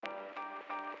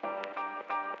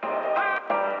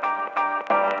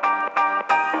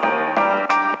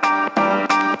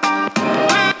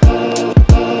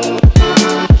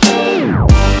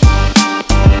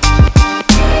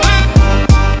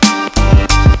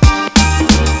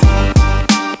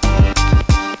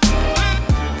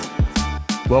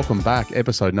Welcome back.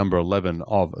 Episode number 11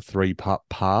 of Three Putt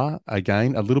Par.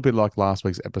 Again, a little bit like last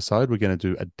week's episode, we're going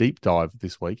to do a deep dive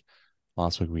this week.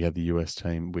 Last week, we had the US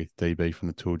team with DB from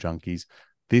the Tour Junkies.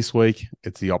 This week,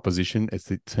 it's the opposition. It's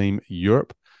the team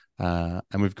Europe. And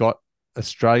we've got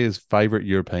Australia's favourite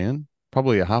European.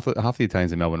 Probably half the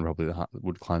Italians in Melbourne probably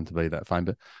would claim to be that fame.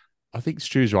 But I think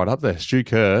Stu's right up there. Stu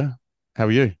Kerr, how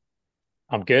are you?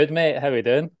 I'm good, mate. How are you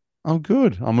doing? I'm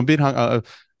good. I'm a bit hung.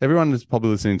 Everyone that's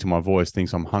probably listening to my voice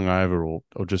thinks I'm hungover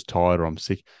or just tired or I'm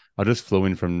sick. I just flew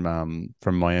in from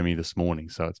Miami this morning,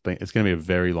 so it's going to be a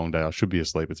very long day. I should be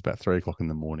asleep. It's about 3 o'clock in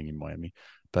the morning in Miami,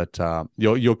 but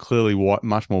you're clearly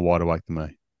much more wide awake than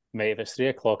me. Mate, if it's 3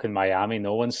 o'clock in Miami,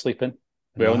 no one's sleeping.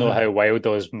 We all know No, how wild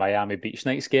those Miami beach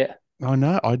nights get. I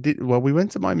know. I did. Well, we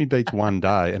went to Miami Beach one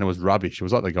day and it was rubbish. It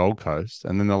was like the Gold Coast,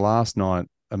 and then the last night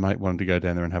a mate wanted to go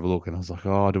down there and have a look, and I was like,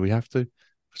 oh, do we have to?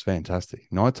 It's fantastic.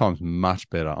 Nighttime's much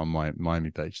better on Miami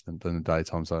Beach than the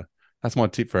daytime. So that's my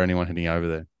tip for anyone heading over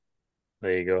there.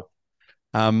 There you go.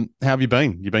 How have you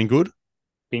been? You been good?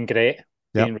 Been great.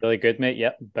 Yep. Been really good, mate.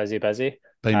 Yep. Busy, busy.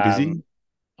 Been busy? Um,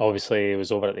 Obviously, it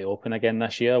was over at the Open again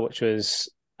this year, which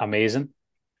was amazing,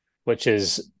 which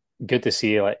is good to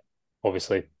see. Like,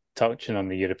 obviously, touching on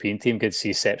the European team, good to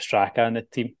see Sepp Straka in the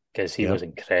team because he Yep. was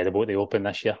incredible at the Open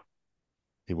this year.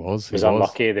 He was. He Was was.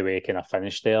 unlucky the way he kind of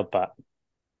finished there, but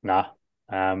nah.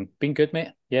 Been good, mate.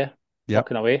 Yeah. Yep.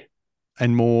 Working away.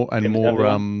 And Same as more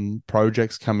everyone.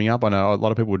 projects coming up. I know a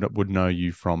lot of people would know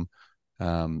you from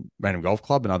Random Golf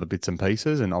Club and other bits and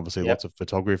pieces, and obviously Yep. lots of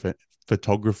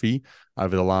photography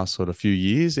over the last sort of few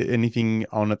years. Anything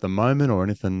on at the moment, or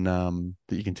anything that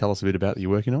you can tell us a bit about that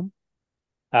you're working on?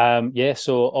 Yeah,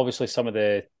 so obviously some of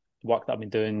the work that I've been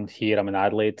doing here, I'm in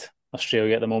Adelaide,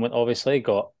 Australia at the moment, obviously.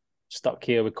 Got stuck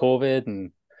here with COVID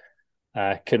and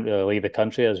couldn't really leave the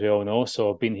country, as we all know.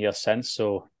 So I've been here since.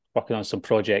 So working on some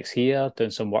projects here,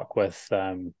 doing some work with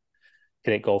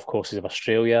Great Golf Courses of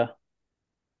Australia,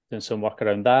 doing some work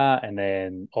around that, and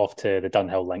then off to the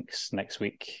Dunhill Links next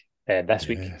week, this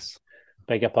week, Yes.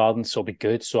 beg your pardon. So it'll be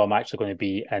good. So I'm actually going to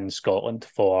be in Scotland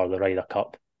for the Ryder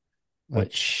Cup, Uh,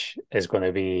 which is going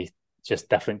to be just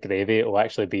different gravy. It'll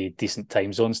actually be decent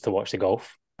time zones to watch the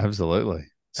golf. Absolutely. And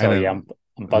So yeah, I'm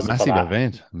buzzing for massive that.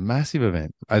 event, massive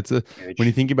event. When you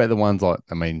Huge. think about the ones like,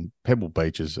 I mean, Pebble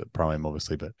Beach is prime,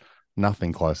 obviously, but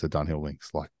nothing close to Dunhill Links.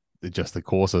 Like just the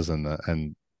courses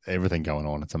and everything going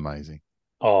on. It's amazing.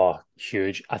 Oh,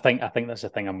 huge. I think that's the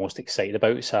thing I'm most excited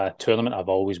about. It's a tournament I've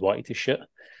always wanted to shoot.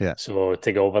 Yeah. So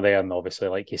to go over there and obviously,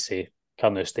 like you say,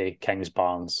 Carnoustie, Kings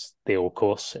Barnes, the old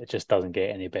course, it just doesn't get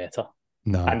any better.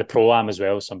 No. And the Pro-Am as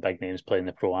well, some big names playing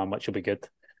the Pro-Am, which will be good.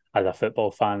 Other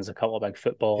football fans, a couple of big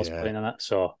footballers Yeah. playing in it.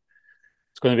 So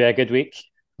it's going to be a good week.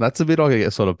 That's a bit I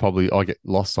get sort of probably I get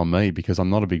lost on me because I'm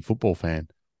not a big football fan.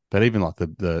 But even like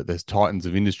there's titans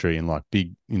of industry and like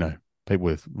big, people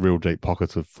with real deep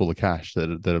pockets of full of cash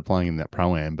that are playing in that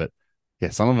pro am. But yeah,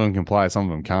 some of them can play, some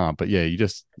of them can't. But yeah,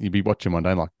 you'd be watching one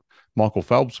day like Michael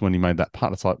Phelps when he made that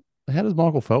putt. It's like, how does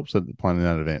Michael Phelps play in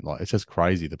that event? Like it's just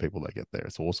crazy the people that get there.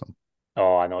 It's awesome.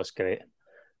 Oh, I know it's great.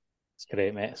 It's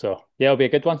great, mate. So yeah, it'll be a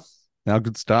good one. Now,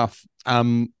 good stuff.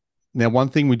 Now one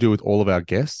thing we do with all of our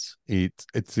guests, it's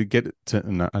to get to,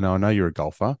 and I know you're a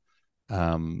golfer.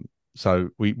 Um, so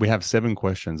we have 7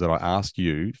 questions that I ask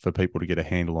you for people to get a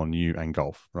handle on you and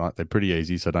golf, right? They're pretty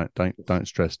easy, so don't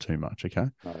stress too much, okay?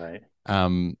 All right.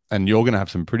 And you're going to have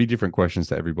some pretty different questions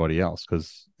to everybody else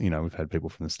because we've had people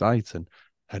from the States and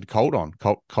had Colt on.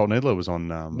 Colt Nedler was on.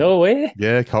 No way.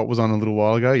 Yeah, Colt was on a little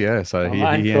while ago. Yeah, so Oh he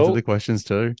man, he answered the cool. questions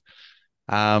too.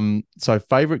 So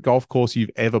favorite golf course you've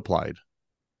ever played?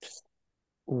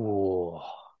 Oh,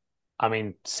 I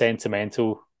mean,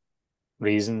 sentimental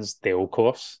reasons, the old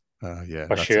course Yeah,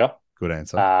 for that's a sure. good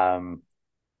answer. Um,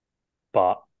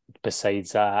 but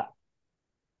besides that,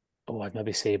 oh, I'd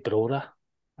maybe say Brora.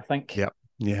 I think. Yep.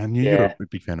 Yeah, I knew you're Yeah, a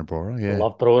big fan of Brora. Yeah.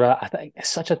 love Brora. I think it's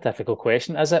such a difficult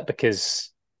question, is it?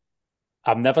 Because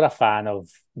I'm never a fan of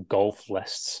golf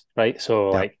lists, right? So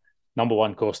Yep. like number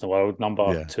one course in the world,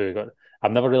 number Yeah. two.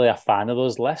 I'm never really a fan of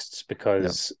those lists Yep.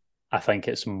 because I think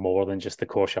it's more than just the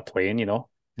course you're playing.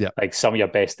 Yep. Like some of your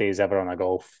best days ever on a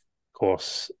golf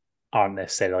course aren't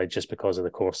necessarily just because of the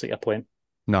course that you're playing.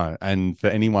 No, and for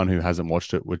anyone who hasn't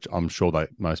watched it, which I'm sure that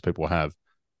most people have,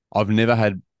 I don't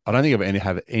think I've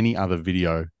have any other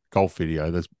golf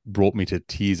video that's brought me to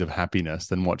tears of happiness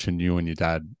than watching you and your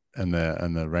dad and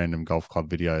the random golf club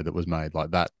video that was made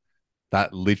like that.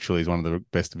 That literally is one of the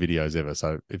best videos ever.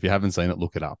 So if you haven't seen it,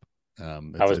 look it up. That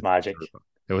was It's magic. super.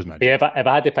 It was But yeah, magic. if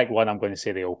I had to pick one, I'm going to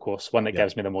say the old course. One that Yeah.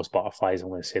 gives me the most butterflies, I'm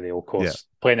going to say the old Yeah. course.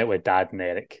 Playing it with Dad and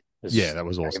Eric. Yeah, was that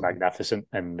was pretty awesome. magnificent.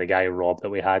 And the guy Rob that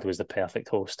we had was the perfect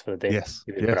host for the day. Yes,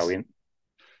 He was yes. brilliant.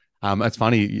 It's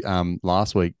funny.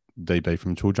 Last week DB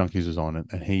from Tool Junkies was on it,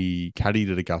 and he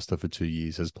caddied at Augusta for 2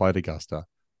 years, has played Augusta,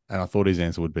 and I thought his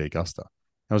answer would be Augusta.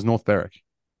 It was North Berwick.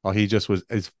 Oh, he just was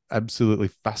is absolutely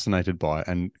fascinated by it,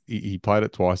 and he played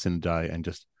it twice in a day, and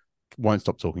just won't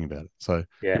stop talking about it. So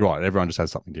Yeah. you're right. Everyone just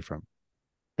has something different.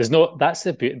 There's no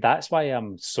that's why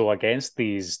I'm so against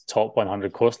these top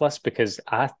 100 course lists, because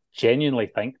I genuinely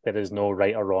think there is no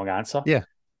right or wrong answer. Yeah.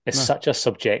 It's No. such a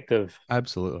subjective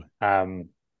Absolutely. um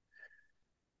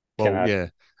kind Well, of yeah.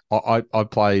 I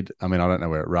played. I mean, I don't know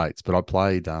where it rates, but I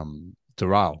played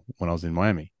Doral when I was in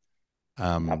Miami.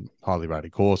 Highly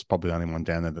rated course, probably the only one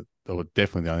down there or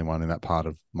definitely the only one in that part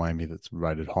of Miami that's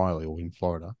rated highly, or in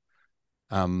Florida.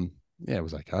 Yeah, it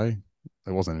was okay.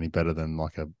 It wasn't any better than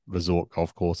like a resort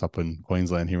golf course up in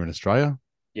Queensland here in Australia,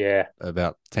 yeah.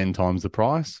 about 10 times the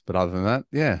price. But other than that,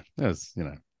 yeah, it was,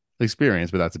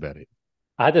 experience, but that's about it.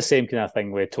 I had the same kind of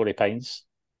thing with Torrey Pines,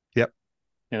 Yep.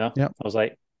 Yep. I was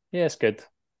like, yeah, it's good.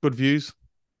 Good views.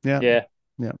 Yeah. Yeah.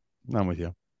 Yeah. I'm with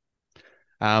you.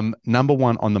 Number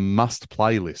one on the must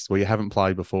play list where you haven't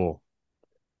played before.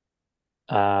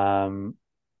 Um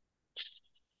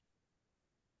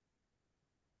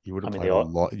You would I have mean played a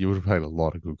lot. You would have played a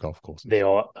lot of good golf they courses.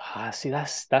 all see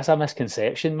that's a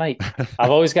misconception, Mike. I've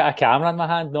always got a camera in my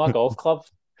hand, not a golf club.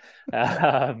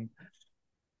 Um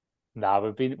Nah,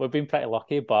 we've been pretty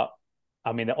lucky, but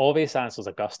I mean the obvious answer is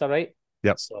Augusta, right?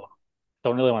 Yep. So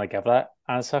don't really want to give that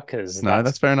answer because No, that's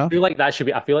that's fair I enough. feel like that should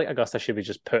be I feel like Augusta should be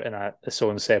just put in its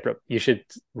own separate. You should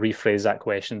rephrase that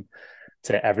question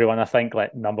to everyone. I think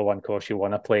like number one course you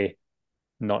want to play,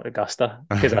 not Augusta,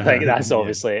 because I think that's Yeah.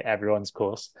 obviously everyone's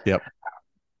course. Yep.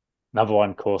 Number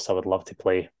one course I would love to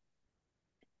play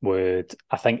would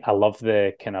I think I love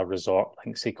the kind of resort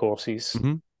linksy courses.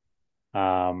 Hmm.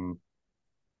 Um,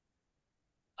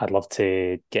 I'd love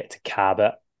to get to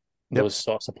Cabot, Yep. those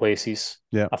sorts of places.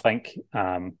 Yeah. I think,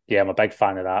 yeah, I'm a big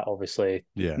fan of that. Obviously,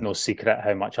 Yeah. no secret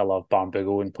how much I love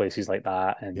Barnbougle and places like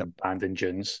that, Yep. and Bandon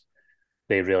Dunes.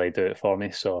 They really do it for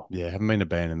me. So Yeah. Haven't been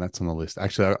abandoned. That's on the list.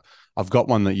 Actually, I've got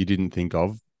one that you didn't think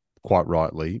of quite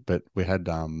rightly, but we had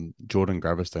Jordan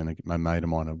Gravestein, a mate of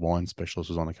mine, a wine specialist,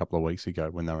 was on a couple of weeks ago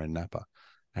when they were in Napa.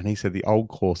 And he said the old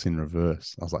course in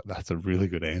reverse. I was like, that's a really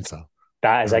good answer.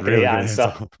 that is A a great really good answer.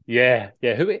 answer. Yeah,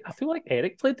 yeah. Who I feel like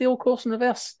Eric played the old course in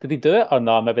reverse. Did he do it or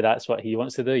no? Maybe that's what he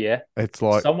wants to do. Yeah, It's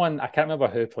like someone I can't remember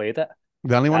who played it.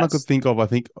 the only one I could That's think of. I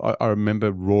think I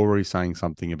remember Rory saying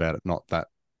something about it, not that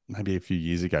maybe a few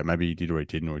years ago. Maybe he did or he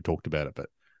didn't, or he talked about it, but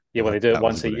yeah. Well, they do it that was a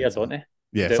once a good year, answer. don't they?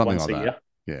 They Yeah, do it something once like a that.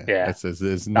 year. Yeah, Yeah, it's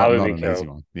that not would not be an easy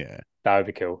cool. one. Yeah. That would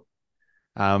be cool.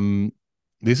 Um,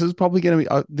 this is probably going to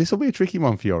be this will be a tricky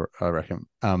one for you, I reckon.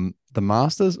 The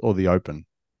Masters or the Open?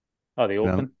 Oh, the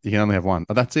Open. You can only have one.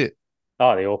 Oh, that's it.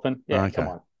 Oh, the Open. Yeah, come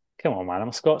Okay. on. Come on, man. I'm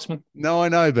a Scotsman. No, I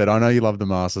know, but I know you love the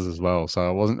Masters as well, so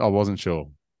I wasn't sure.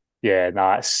 Yeah,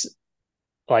 nah, it's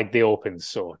like the Open's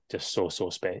so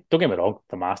special. Don't get me wrong,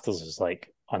 the Masters is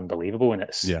like unbelievable, and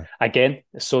it's Yeah. again,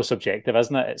 it's so subjective,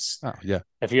 isn't it? It's Oh, yeah.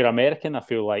 if you're American, I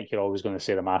feel like you're always going to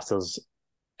say the Masters.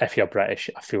 If you're British,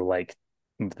 I feel like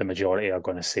the majority are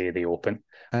going to say the Open.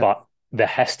 Uh, But the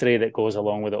history that goes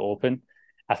along with the Open,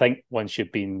 I think once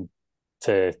you've been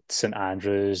to St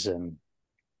Andrews and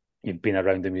you've been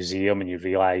around the museum and you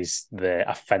realise the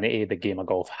affinity the game of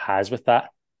golf has with that, mm,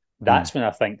 that's when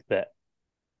I think that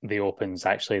the Open's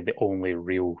actually the only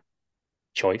real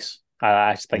choice. I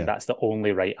actually think yeah. that's the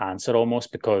only right answer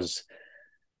almost because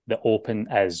the Open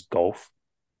is golf,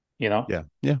 you know? Yeah.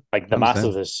 Yeah. Like I the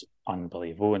Masters understand. is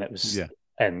unbelievable and it was Yeah.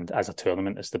 and as a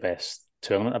tournament it's the best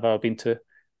tournament I've ever been to.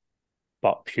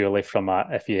 But purely from a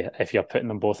if you're putting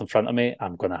them both in front of me,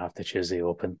 I'm gonna have to choose the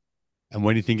Open. And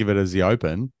when you think of it as the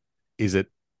Open, is it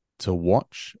to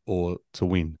watch or to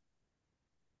win?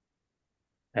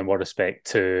 In what respect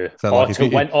So like to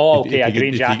win? Oh, okay, if a you could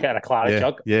green if you jacket and a claret yeah,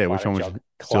 jug. yeah, which Claret one would jug. you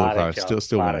still Claret close, jug.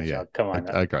 still winner, Claret yeah. jug. Come on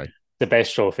now. Okay. The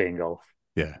best trophy in golf.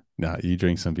 Yeah. No, you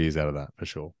drink some beers out of that for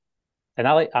sure. And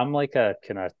I'm like a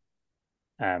kind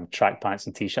of track pants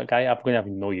and t-shirt guy. I'm going to have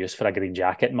no use for a green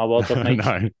jacket in my wardrobe, Mike. No,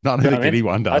 I don't Do you know think what I mean?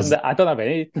 anyone does. I don't have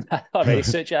any. I don't have any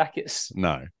suit jackets.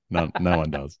 No, no one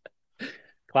does.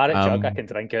 Claret jug. I Um, can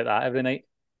drink out that every night.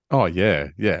 oh yeah,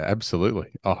 yeah, absolutely.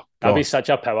 Oh That'd be God. such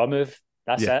a power move.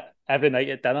 That's Yeah. it. Every night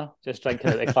at dinner, just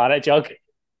drinking out the claret jug.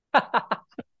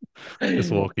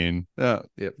 Just walk in. Yeah,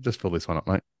 just fill this one up,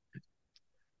 mate.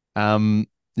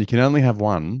 You can only have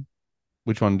one.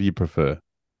 Which one do you prefer?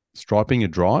 Striping a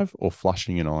drive or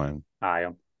flushing an iron?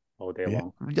 Iron all day Yeah,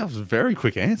 long. that was a very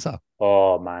quick answer.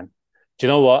 Oh man. Do you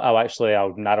know what?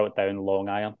 I'll narrow it down long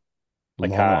iron.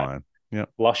 Like Long iron. Yeah.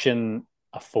 Flushing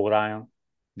a 4-iron,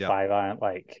 Yeah. 5-iron,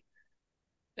 like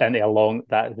into a long,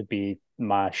 that would be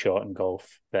my shot in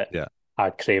golf that Yeah.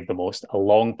 I'd crave the most. A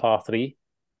long par three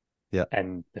Yeah.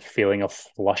 and the feeling of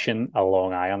flushing a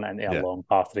long iron into a Yeah. long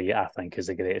par three, I think is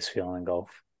the greatest feeling in golf.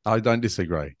 I don't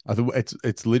disagree. I think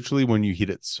it's literally when you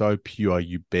hit it so pure,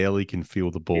 you barely can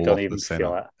feel the You ball don't off the even feel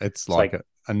center. it. It's It's like like a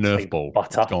it's Nerf like ball.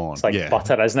 It's butter. gone. It's like Yeah.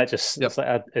 butter, isn't it? Just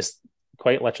Yep. it's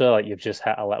quite literally like you've just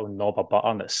hit a little knob of butter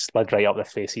and it slid right up the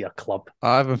face of your club.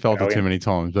 I haven't felt it too Brilliant. many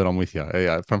times, but I'm with you.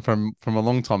 Yeah, from a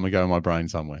long time ago in my brain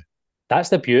somewhere. That's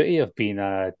the beauty of being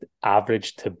a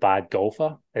average to bad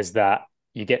golfer is that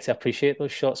you get to appreciate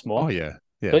those shots Oh more. yeah.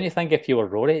 Yeah. Don't you think if you were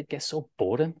Rory, it gets so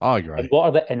boring? I And agree.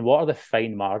 what are the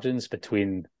fine margins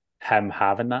between him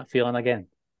having that feeling again?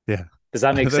 Yeah. Does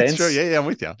that make That's true. sense? Yeah, yeah, I'm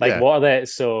with you. Like Yeah. what are the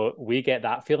so we get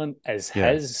that feeling is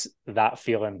Yeah. his that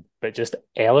feeling, but just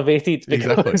elevated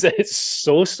Exactly. because it's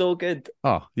so good.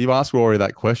 Oh, you ask Rory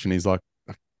that question, he's like,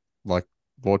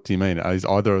 what do you mean? Is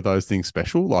either of those things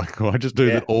special? Like, I just do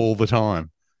that Yeah. all the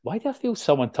time. Why do I feel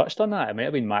someone touched on that? It might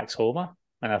have been Max Homer.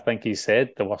 And I think he said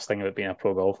the worst thing about being a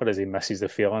pro golfer is he misses the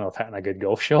feeling of hitting a good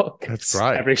golf shot That's because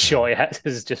great. every shot he hits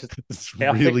is just It's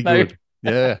really perfect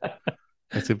now. good. Yeah,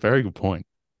 that's a very good point.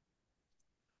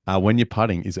 When you're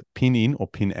putting, is it pin in or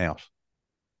pin out?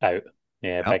 Out.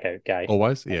 Yeah, Out. big out guy.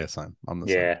 Always? Yeah, same. I'm the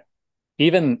same. Yeah.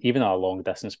 Even a long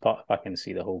distance putt, if I can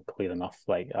see the hole clear enough,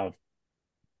 I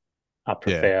Yeah.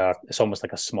 prefer it's almost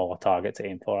like a smaller target to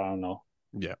aim for. I don't know.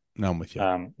 Yeah. No, I'm with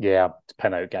you. Yeah,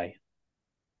 pin out guy.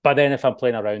 But then if I'm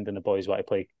playing around and the boys want to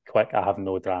play quick, I have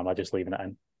no drama just leaving it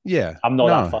in. Yeah. I'm not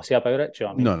that No. fussy about it. Do you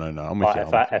know what I No, mean? no, no. I'm with But you.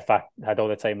 I'm with you. if I had all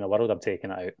the time in the world, I'm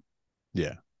taking it out.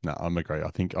 Yeah. No, I'm agree.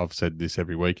 I think I've said this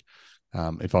every week.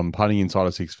 If I'm putting inside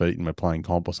of 6 feet and we're playing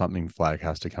comp or something, flag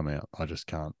has to come out. I just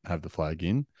can't have the flag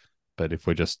in. But if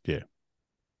we're just, yeah,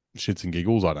 shits and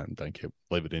giggles, I don't care.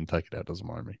 Leave it in, take it out. Doesn't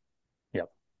worry me. Yep.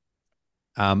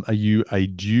 Are you a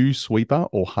dew sweeper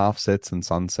or half sets and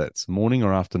sunsets? Morning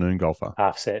or afternoon golfer?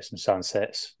 Half sets and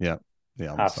sunsets. Yeah.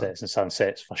 Yeah, I'm the Half same. sets and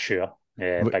sunsets for sure.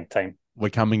 Yeah, We- big time. We're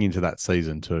coming into that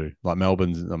season too. Like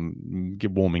Melbourne's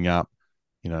get warming up,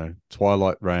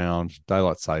 twilight round,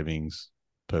 daylight savings.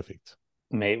 Perfect.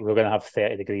 Mate, we're going to have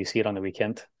 30 degrees here on the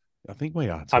weekend. I think we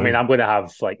are I mean, too. I'm going to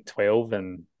have like 12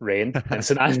 and rain in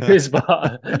St Andrews,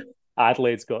 but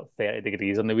Adelaide's got 30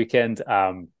 degrees on the weekend.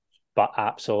 But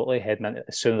absolutely heading in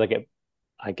as soon as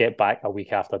I get back a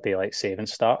week after daylight saving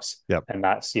starts, Yep. and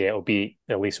it'll be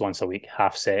at least once a week,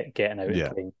 half set, getting out and Yeah.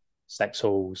 playing 6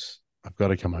 holes, I've got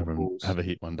to come over and holes. have a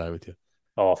hit one day with you.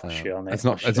 Oh, for sure, mate, It's for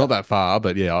not sure. that far,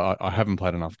 but yeah, I haven't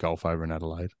played enough golf over in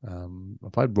Adelaide. I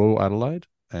played Royal Adelaide,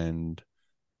 and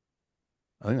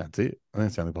I think that's it. I think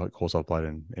it's the only course I've played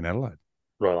in Adelaide.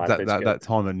 Royal That Adelaide's that good, that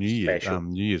time of special.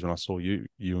 New Year's when I saw you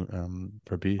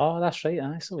for a beer Oh, that's right.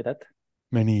 I so we did.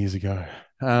 many years ago.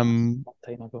 Long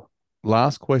time ago.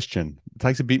 Last question. It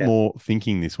takes a bit Yeah. more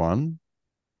thinking. This one.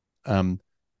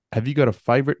 Have you got a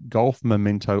favorite golf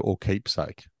memento or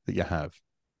keepsake that you have?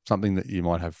 Something that you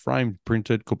might have framed,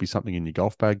 printed, could be something in your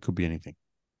golf bag, could be anything.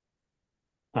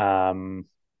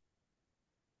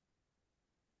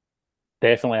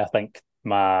 Definitely, I think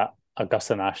my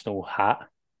Augusta National hat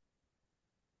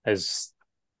is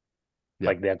Yeah.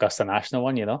 like the Augusta National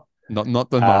one, Not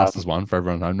the Masters Um, one for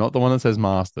everyone home. Not the one that says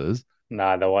Masters.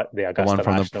 nah, the The one Augusta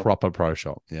from the National. proper pro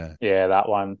shop. Yeah. Yeah, that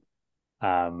one.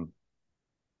 Um,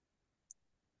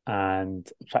 and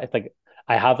I'm trying to think.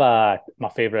 I have my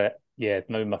favorite. Yeah,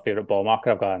 maybe my favorite ball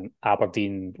marker. I've got an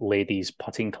Aberdeen Ladies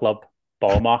Putting Club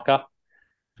ball marker,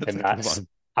 That's and a good one.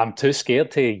 I'm too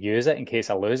scared to use it in case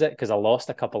I lose it because I lost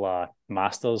a couple of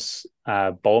Masters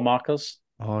ball markers.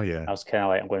 Oh, yeah. I was kind of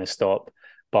like, I'm going to stop.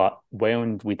 But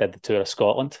when we did the tour of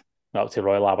Scotland, up to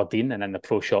Royal Aberdeen, and in the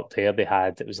pro shop there,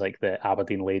 it was like the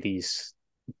Aberdeen Ladies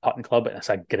Putting Club, and it's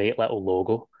a great little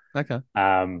logo. Okay.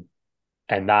 And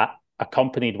that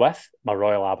accompanied with my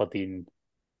Royal Aberdeen,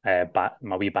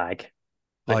 my wee bag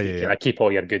Oh, that you yeah, can yeah. keep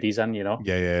all your goodies in, Yeah,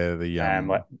 yeah.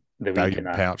 like the wee kind Valuable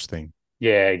of pouch thing.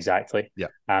 yeah, exactly. Yeah.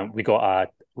 We got a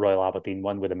Royal Aberdeen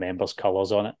one with the members'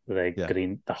 colours on it, Yeah.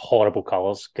 the horrible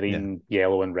colours, Yeah. green,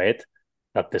 yellow, and red.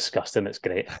 They're disgusting. It's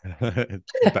great.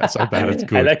 That's so bad it's I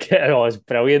good. like it. Oh, it's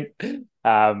brilliant.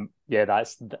 Yeah,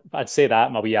 I'd say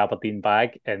that my wee Aberdeen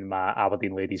bag and my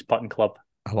Aberdeen Ladies Putting Club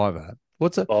I like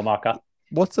that. ball marker.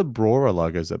 What's the Brora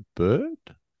logo? Is it bird?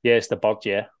 Yeah, it's the bird.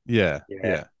 Yeah, Yeah.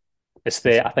 yeah.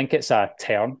 Yeah. I think it's a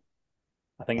tern.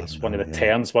 I think I it's don't one of know. the Yeah.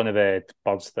 terns, one of the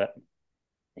birds that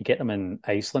you get them in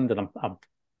Iceland, and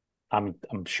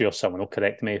I'm sure someone will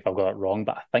correct me if I've got it wrong,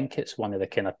 but I think it's one of the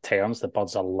kind of terns. The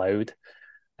birds are loud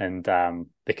and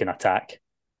they can attack.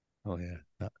 Oh,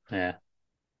 yeah. Yeah.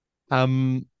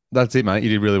 That's it, mate. You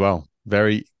did really well.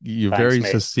 You're Thanks, very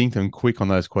mate. succinct and quick on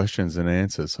those questions and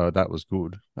answers, so that was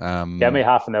good. Give me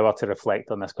half an hour to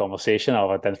reflect on this conversation. I'll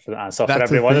have a different answer for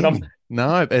That's the every one of them. thing.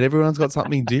 No, but everyone's got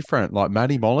something different. Like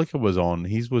Matty Mollica was on.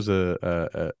 His was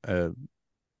a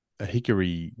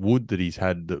hickory wood that he's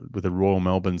had with a Royal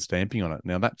Melbourne stamping on it.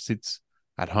 Now that sits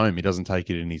at home. He doesn't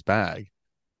take it in his bag.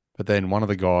 But then one of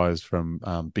the guys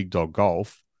from Big Dog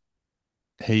Golf,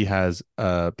 he has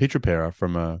a pitch repairer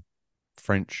from a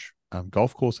French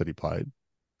golf course that he played.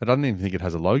 I don't even think it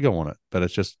has a logo on it, but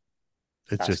it's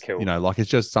That's just cool. like it's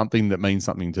just something that means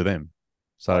something to them.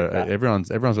 So Like that. everyone's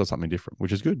got something different,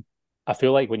 which is good. I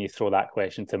feel like when you throw that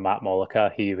question to Matt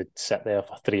Mollica, he would sit there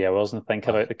for 3 hours and think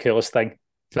Oh, about the coolest thing.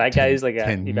 got That guy's 10, like a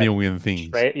 10 million things.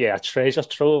 a treasure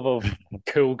trove of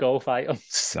cool golf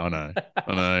items. I know,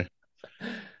 I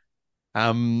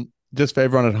know. Just for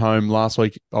everyone at home, last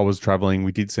week I was traveling.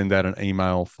 We did send out an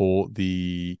email for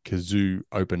the Kazoo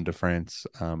Open de France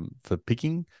for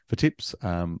picking for tips.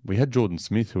 We had Jordan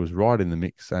Smith, who was right in the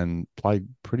mix and played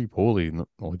pretty poorly.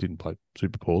 He didn't play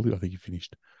super poorly. I think he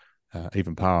finished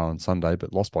even par on Sunday,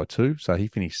 but lost by 2. So he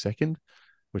finished second,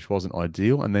 which wasn't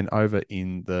ideal. And then over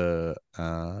in the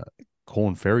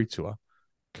Corn Ferry Tour,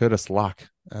 Curtis Luck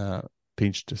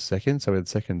pinched second. So we had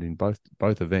second in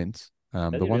both events.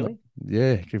 Did The he one that, really?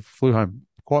 yeah, he flew home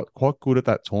quite good at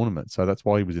that tournament. So that's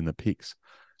why he was in the picks.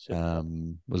 Super.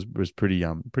 Was pretty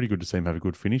good to see him have a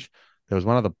good finish. There was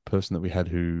one other person that we had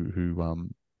who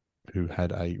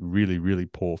had a really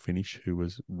poor finish, who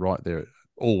was right there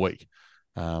all week.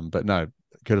 But no,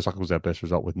 Curtis Luck was our best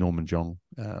result with Norman Jong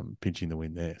pinching the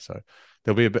win there. So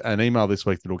there'll be an email this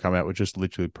week that will come out with just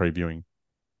literally previewing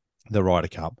the Ryder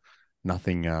Cup.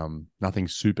 Nothing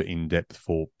super in depth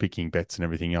for picking bets and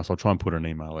everything else. I'll try and put an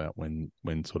email out when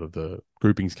sort of the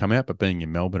groupings come out. But being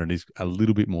in Melbourne, it is a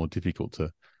little bit more difficult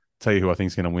to tell you who I think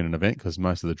is going to win an event because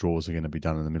most of the draws are going to be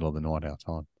done in the middle of the night our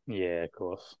time. Yeah, of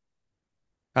course.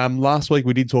 Last week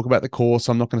we did talk about the course.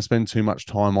 I'm not going to spend too much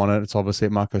time on it. It's obviously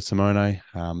at Marco Simone.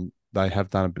 They have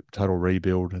done a total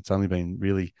rebuild. It's only been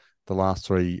really the last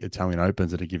 3 Italian Opens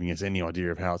that are giving us any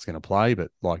idea of how it's going to play. But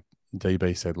like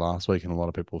DB said last week, and a lot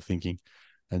of people are thinking,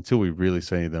 until we really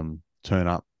see them turn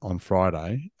up on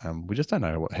Friday, we just don't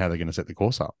know how they're going to set the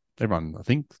course up. Everyone, I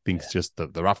think, thinks Yeah. just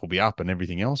the rough will be up and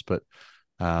everything else, but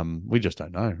we just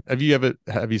don't know. Have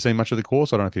you seen much of the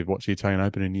course? I don't know if you've watched the Italian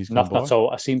Open in years gone Nothing at by. all.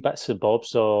 I've seen bits and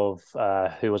bobs of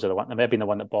who was it? The one? It may have been the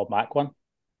one that Bob Mack won.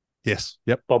 Yes.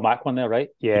 Yep. Bob Mack won there, right?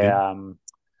 He did. Yeah.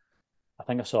 I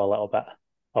think I saw a little bit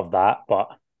of that, but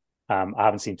I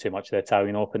haven't seen too much of the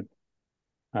Italian Open.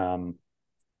 Um,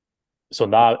 so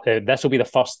now this will be the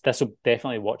first. This will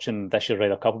definitely watching this year's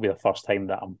Ryder Cup will be the first time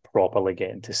that I'm properly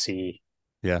getting to see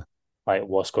Yeah. like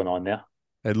what's going on there.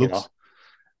 It You know, looks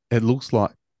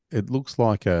it looks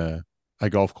like a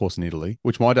golf course in Italy,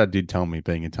 which my dad did tell me,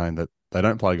 being Italian, that they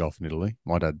don't play golf in Italy.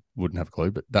 My dad wouldn't have a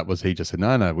clue, but he just said,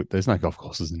 no, there's no golf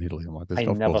courses in Italy. I'm like, there's I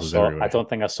golf never courses saw. I everywhere. don't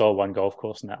think I saw one golf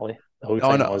course in Italy the whole I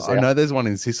time I know, was I there. know there's one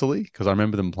in Sicily because I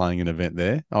remember them playing an event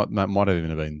there. Oh, it might have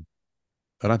even been,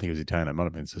 I don't think it was Italian. It might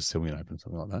have been Sicilian Open,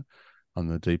 something like that, on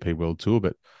the DP World Tour.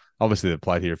 But obviously they've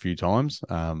played here a few times.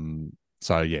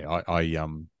 So yeah,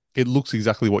 it looks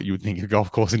exactly what you would think a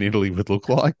golf course in Italy would look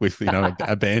like, with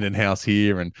abandoned house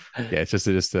here, and yeah,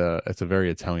 it's a very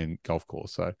Italian golf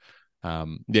course. So yeah,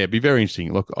 it'd be very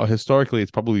interesting. Look, historically, it's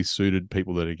probably suited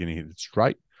people that are going to hit it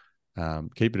straight.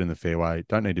 Keep it in the fairway.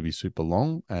 Don't need to be super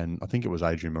long. And I think it was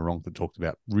Adrian Moronk that talked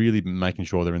about really making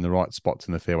sure they're in the right spots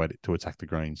in the fairway to attack the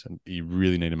greens. And you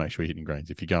really need to make sure you're hitting greens.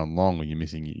 If you're going long or you're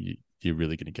missing, you're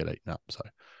really going to get eaten up. So,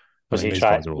 I mean, these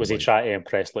guys are all Was he elite. trying to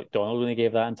impress Luke Donald when he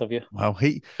gave that interview? Well,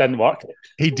 Didn't work.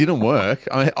 he didn't work.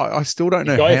 I still don't You've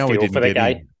know got to how he feel didn't for the get guy.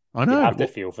 in. I You know. have to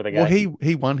feel for the Well, guy.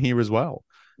 he won here as well,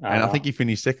 I and I think know. he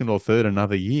finished second or third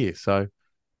another year. So,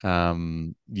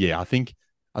 yeah, I think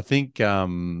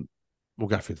we'll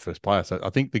go for the first player. So I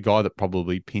think the guy that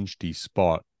probably pinched his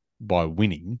spot by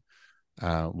winning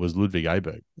was Ludwig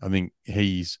Aberg. I think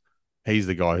he's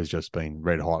the guy who's just been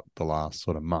red hot the last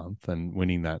sort of month, and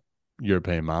winning that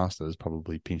European Masters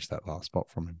probably pinched that last spot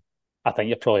from him. I think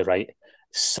you're probably right.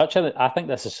 I think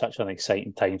this is such an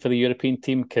exciting time for the European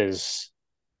team because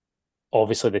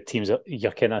obviously the teams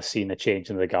you're kind of seeing a change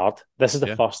in the guard. This is the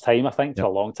Yeah. first time I think for Yep.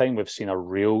 a long time we've seen a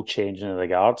real change in the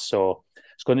guard. So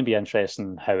it's going to be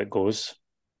interesting how it goes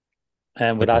with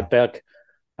Agree. Adberg.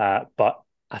 But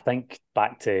I think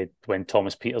back to when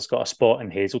Thomas Peters got a spot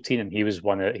in Hazeltine, and he was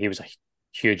a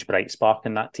huge bright spark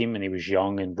in that team, and he was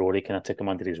young, and Rory kind of took him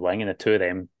under his wing, and the two of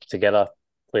them together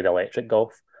played electric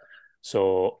golf.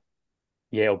 So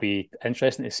yeah, it'll be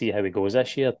interesting to see how he goes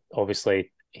this year.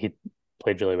 Obviously, he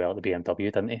played really well at the BMW,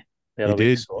 didn't he? the He other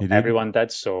week, did. so He did. everyone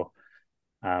did. So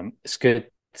it's good.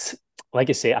 Like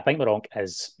I say, I think Maronk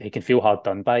is he can feel hard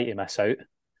done by to miss out.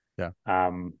 Yeah.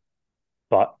 Um,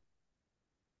 but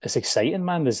it's exciting,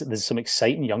 man. There's some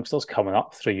exciting youngsters coming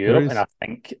up through There Europe, and is. I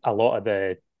think a lot of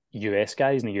the US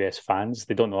guys and the US fans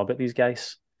they don't know about these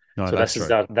guys. No, So that's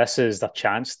true. this is their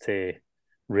chance to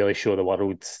really show the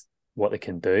world what they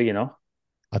can do. You know,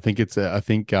 I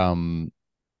think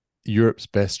Europe's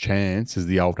best chance is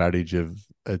the old adage of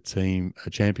a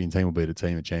champion team will beat a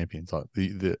team of champions. Like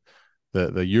the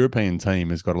European team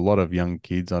has got a lot of young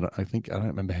kids. I don't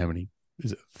remember how many.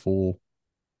 Is it 4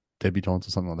 debutants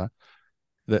or something like that?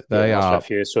 That yeah, they there must be a are.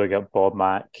 few. So we got Bob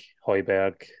Mack,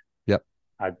 Hoiberg, Yep.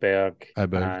 Adberg,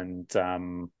 Aberg. and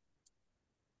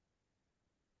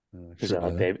Should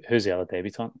know that. who's the other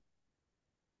debutant?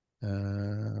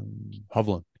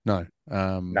 Hovland. No.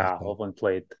 Nah, Hovland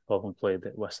played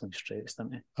at Whistling Straits,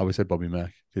 didn't he? Oh, we said Bobby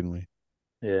Mack, didn't we?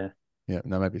 Yeah. Yeah.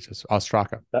 No, maybe it's just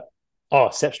Straka. But, oh,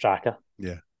 Sepp Straka.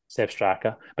 Yeah. Sepp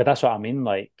Straka. But that's what I mean,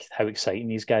 like how exciting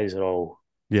these guys are all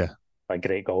Yeah. like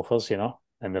great golfers, you know,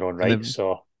 in their own And right.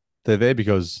 So they're there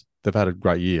because they've had a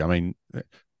great year. I mean,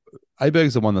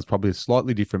 Aberg's the one that's probably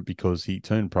slightly different because he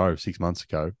turned pro 6 months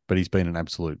ago, but he's been an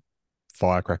absolute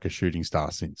firecracker shooting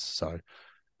star since. So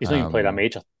he's not even played um,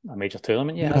 a major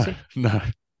tournament yet, has no, he? no,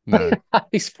 no,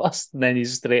 He's first, and then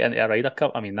he's straight into a Ryder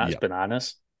Cup. I mean, that's yeah,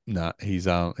 bananas. no. He's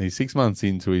 6 months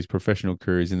into his professional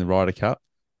career. He's in the Ryder Cup,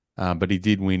 but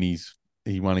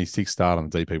he won his sixth start on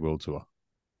the DP World Tour,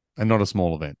 and not a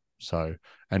small event. So,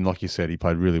 and like you said, he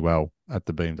played really well at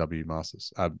the BMW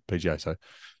Masters PGA. So,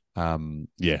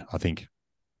 yeah, I think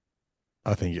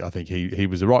he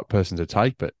was the right person to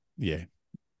take, but yeah,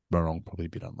 Morong probably a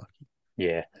bit unlucky.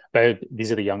 Yeah, but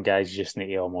these are the young guys. You just need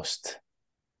to almost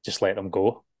just let them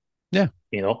go. Yeah,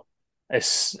 You know,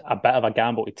 it's a bit of a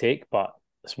gamble to take, but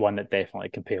it's one that definitely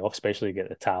can pay off, especially if you get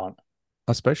the talent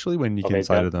especially when you of can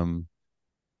say Edberg. to them,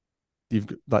 "You've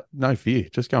got, like no fear,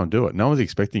 just go and do it." No one's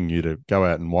expecting you to go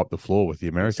out and wipe the floor with the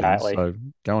Americans, Exactly. so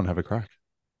go and have a crack.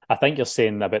 I think you're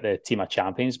saying about the team of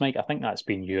champions, Mike. I think that's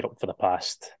been Europe for the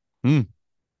past Hmm.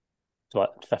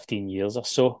 15 years or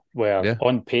so, where Yeah,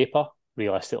 on paper,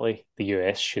 realistically, the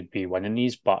US should be winning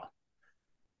these, but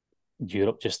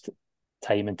Europe just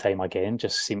time and time again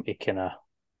just seem to kind of,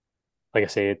 like I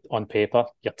said, on paper,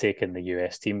 you're taking the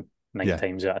US team nine yeah,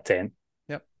 times out of 10,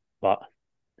 yep. but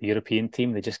the European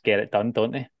team, they just get it done,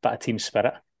 don't they? But a team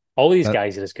spirit. All these That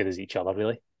guys are as good as each other,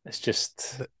 really. It's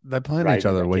just they're playing each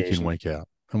rising to other the week in occasion. week out,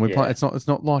 and we play. Yeah, It's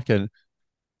not like a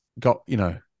got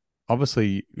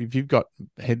obviously if you've got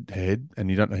head to head and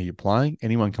you don't know who you're playing,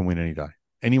 anyone can win any day.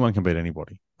 Anyone can beat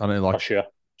anybody. I know, for like sure.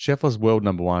 Scheffler's world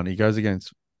number one. He goes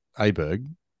against Aberg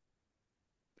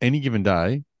any given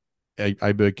day.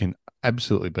 Aberg can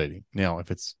absolutely beat him. Now,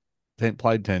 if it's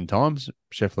played 10 times,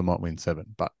 Scheffler might win 7,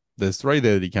 but there's 3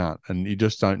 there that he can't, and you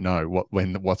just don't know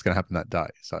what's going to happen that day.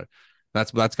 So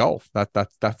that's golf.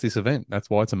 That's this event. That's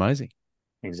why it's amazing.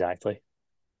 Exactly.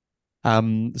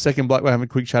 Second bloke we're having a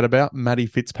quick chat about, Matty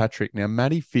Fitzpatrick. Now,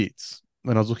 Matty Fitz,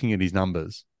 when I was looking at his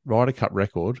numbers, Ryder Cup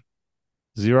record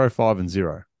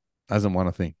 0-5-0, hasn't won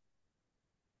a thing.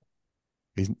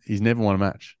 He's never won a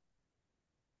match.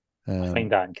 I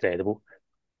find that incredible.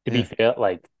 To be Yeah, fair,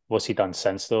 like, what's he done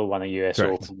since though? Won a US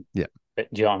correct. Open. Yeah, Do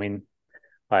you know what I mean?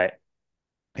 Like,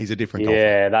 he's a different golfer.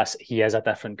 yeah, he is a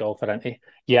different golfer, isn't he?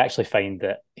 You actually find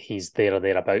that he's there or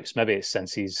thereabouts. Maybe it's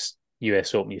since he's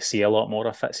US Open, you see a lot more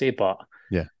of Fitzy, but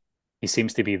Yeah, he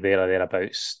seems to be there or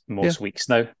thereabouts yeah, most weeks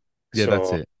now. yeah. That's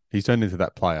So it. He's turned into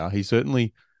that player. He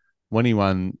certainly when he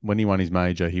won his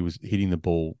major, he was hitting the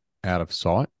ball out of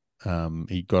sight.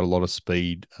 He got a lot of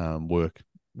speed work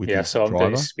with yeah, I his saw him do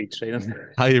his driver. speed training.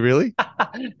 Are you really?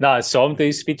 No, I saw him do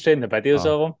his speed training, the videos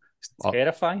Oh, of him. It's oh,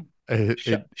 terrifying.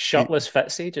 it Shirtless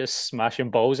Fitzy just smashing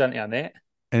balls into a net.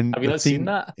 and Have you the not seen thing,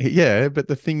 that? yeah, but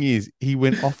the thing is, he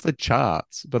went off the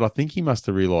charts. But I think he must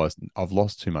have realised I've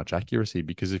lost too much accuracy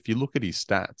because if you look at his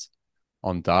stats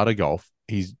on data golf,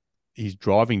 his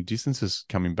driving distance is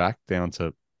coming back down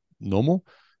to normal,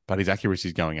 but his accuracy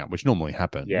is going up, which normally Yeah,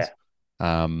 happens.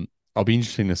 I'll be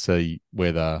interesting to see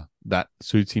whether that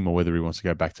suits him or whether he wants to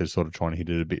go back to sort of trying to hit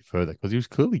it a bit further because he was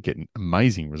clearly getting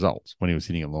amazing results when he was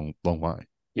hitting a long, long way.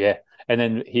 yeah. And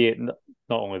then he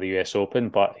not only the US Open,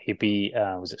 but he beat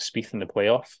was it Spieth in the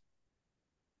playoff?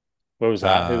 Where was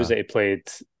that? Who was Uh, it he played?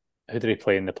 Who did he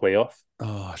play in the playoff?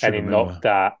 I And should he remember. knocked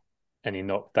that. And he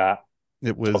knocked that.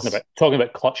 It Talking was, about talking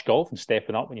about clutch golf and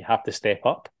stepping up when you have to step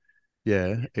up.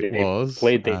 yeah, it They was.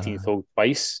 played the 18th hole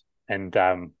twice, and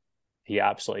he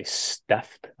absolutely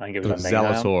stiffed. I think it It was a was 9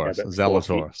 iron by Zalatoris. about 4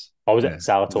 feet. Zalatoris. Oh, was it Yeah,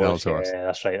 Zalatoris? Zalatoris. Yeah,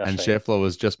 that's right. That's And right. Scheffler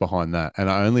was just behind that. And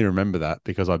I only remember that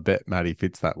because I bet Matty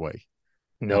Fitz that week.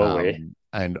 No way.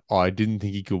 And I didn't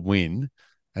think he could win.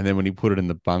 And then when he put it in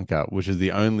the bunker, which is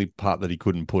the only part that he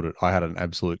couldn't put it, I had an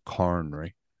absolute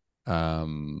coronary.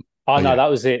 Oh But no, yeah. that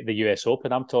was the US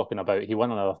Open I'm talking about. He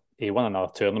won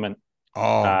another tournament.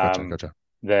 Oh, gotcha, Um, gotcha.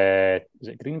 the was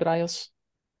it Greenbriers?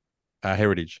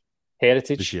 Heritage this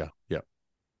Heritage, year. Yeah.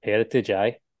 Heritage,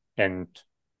 aye, and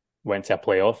went to a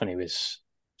playoff and he was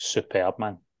superb,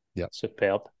 man, Yeah.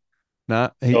 superb. Nah,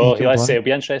 he So can let's say play. it'll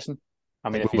be interesting. I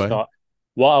mean, It if will he's be. not,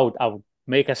 well, I'll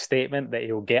make a statement that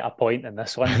he'll get a point in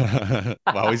this one.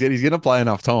 Well, he's going to play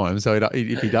enough time. So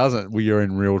if he doesn't, we are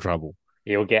in real trouble.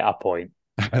 He'll get a point.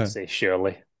 Let's say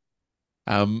surely.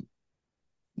 um,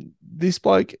 this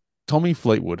bloke, Tommy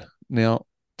Fleetwood. Now,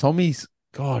 Tommy's,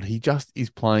 God, he just is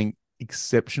playing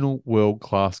exceptional world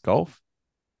class golf.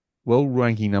 World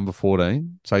ranking number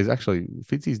 14. So he's actually,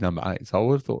 Fitzy's number 8. So I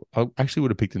would have thought, I actually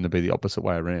would have picked him to be the opposite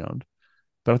way around.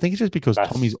 But I think it's just because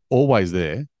Tommy's That's always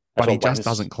there, that's but he what just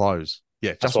doesn't wins. close.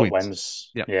 Yeah, That's just what wins.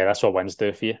 wins. Yeah. Yeah, that's what wins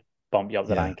do for you. Bump you up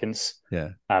the Yeah. rankings. Yeah.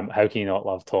 How can you not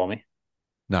love Tommy?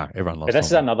 No, everyone But loves this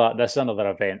is Tommy. another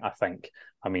event. I think.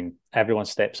 I mean, everyone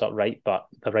steps up right, but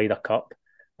the Ryder Cup.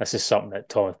 This is something that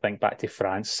Tom. Think back to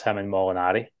France. Him and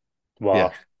Molinari Yeah.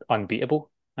 were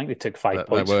unbeatable. I think they took five They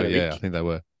points for were, the yeah, I week. think they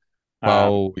were.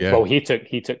 Well, yeah. Well, he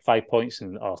took 5 points,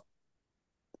 and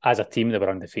as a team they were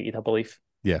undefeated, I believe,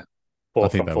 Yeah. I four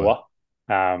think from they were.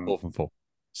 four. Um, 4 from 4.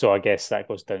 so I guess that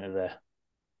goes down to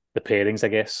the pairings. I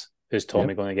guess who's Yep.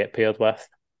 Tommy going to get paired with?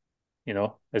 You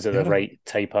know, is it Yeah, the right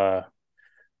type of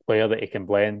player that he can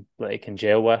blend, that he can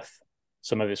gel with?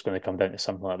 Some of it's going to come down to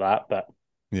something like that. But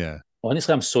yeah.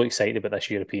 honestly, I'm so excited about this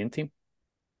European team.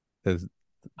 There's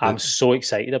I'm so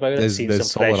excited about it. Seeing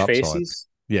there's some solid upside.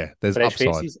 Yeah, there's fresh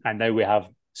upside. faces, and now we have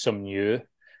some new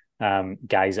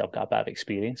guys that have got a bit of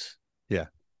experience. Yeah.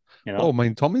 You Well, I know,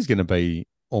 mean, Tommy's going to be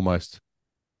almost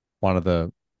one of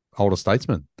the older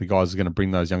statesmen. The guys are going to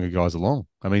bring those younger guys along.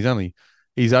 I mean,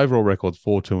 his overall record's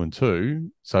 4-2-2,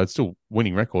 so it's still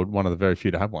winning record, one of the very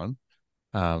few to have one.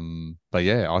 But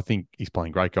yeah, I think he's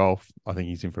playing great golf. I think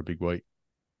he's in for a big week.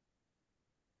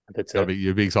 I did too.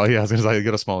 You'll be excited. I was going to say, you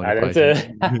got a smile on I your did face.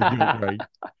 You agree.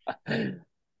 too.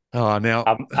 Oh, now,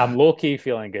 I'm low key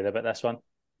feeling good about this one.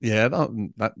 yeah,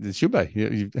 it should be.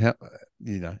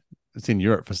 You know, it's in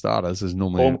Europe for starters. Is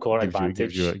normally Home court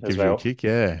advantage as gives you a well. kick.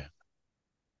 Yeah.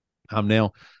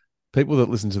 Now people that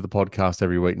listen to the podcast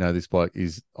every week know this bloke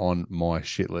is on my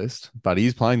shit list, but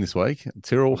he's playing this week.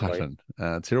 Tyrrell Oh boy.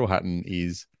 Hatton. Tyrrell Hatton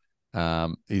is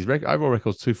his overall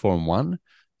record's 2-4-1,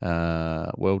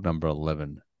 world number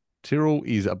 11. Tyrrell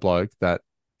is a bloke that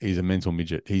is a mental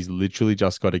midget. He's literally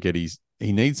just got to get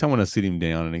he needs someone to sit him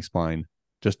down and explain,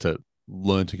 just to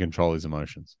learn to control his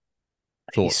emotions.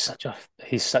 He's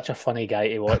Thoughts? such a funny guy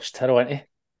to watch, Tyrrell, isn't he?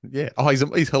 Yeah. Oh,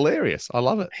 he's hilarious. I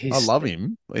love it. I He's love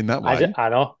him in that way. I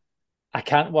know. I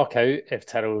can't work out if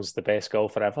Tyrrell's the best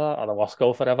golfer ever or the worst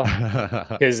golfer ever.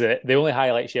 Because the only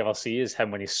highlights you ever see is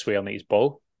him when he's swearing at his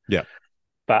ball. Yeah.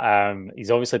 But he's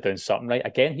obviously doing something right.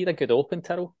 Again, he had a good open,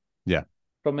 Tyrrell, Yeah.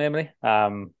 from memory.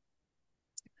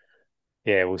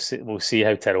 Yeah, we'll see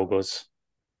how Tyrrell goes.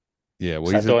 Yeah.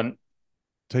 Well, So I he's a don't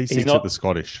he's T6 at the not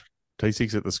Scottish.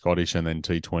 T6 at the Scottish and then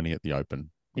T20 at the Open.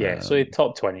 yeah, so he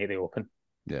top 20 at the open.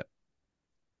 Yeah.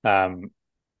 Um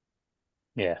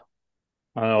yeah.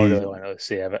 I don't He's really want to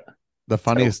say of it. the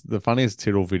funniest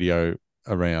Tyrrell video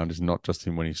around is not just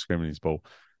him when he's screaming his ball.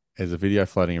 There's a video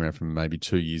floating around from maybe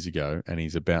 2 years ago, and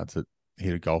he's about to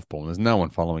hit a golf ball, and there's no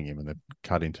one following him, and they've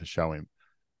cut in to show him.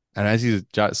 And as he's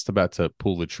just about to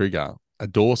pull the trigger, a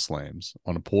door slams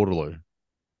on a portaloo,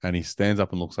 and he stands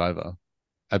up and looks over,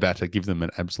 about to give them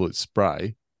an absolute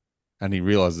spray, and he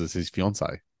realizes it's his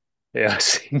fiance. Yeah, I've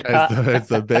seen that. It's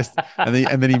the best, and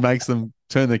then he makes them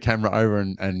turn the camera over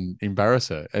and embarrass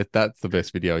her. That's the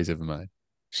best video he's ever made.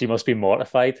 She must be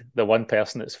mortified, the one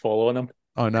person that's following him.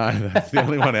 Oh no, that's the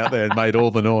only one out there that made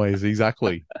all the noise.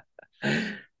 Exactly.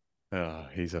 Oh,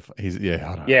 he's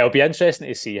yeah. I don't Yeah, know. it'll be interesting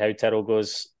to see how Tyrrell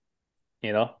goes,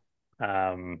 you know.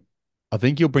 I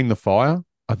think he'll bring the fire.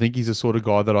 I think he's the sort of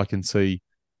guy that I can see.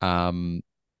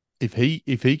 If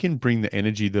he can bring the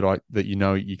energy that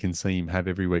you can see him have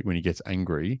every week when he gets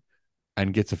angry,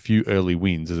 and gets a few early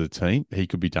wins as a team, he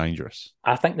could be dangerous.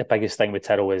 I think the biggest thing with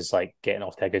Tyrrell is like getting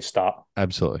off to a good start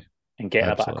Absolutely, and getting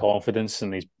a bit of absolutely. confidence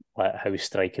and like how he's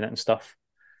striking it and stuff.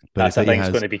 But That's I think is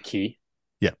going to be key.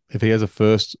 if he has a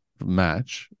first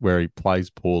match where he plays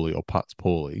poorly or puts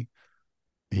poorly,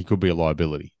 he could be a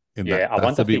liability. And Yeah,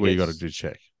 that's the bit where you got to do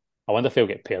check. I wonder if he'll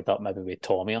get paired up maybe with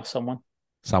Tommy or someone.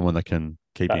 Someone that can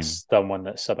keep him. That's someone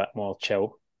that's a bit more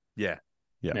chill. Yeah.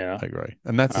 Yeah, You know, I agree.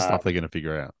 And that's the stuff they're um, going to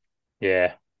figure out.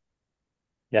 yeah,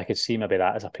 yeah, I could see maybe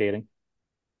that as a pairing.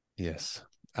 Yes.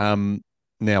 Um,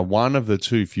 Now one of the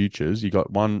two futures, you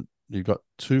got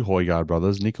two Højgaard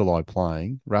brothers, Nikolai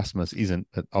playing. Rasmus isn't,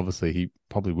 but obviously he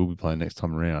probably will be playing next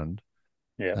time around.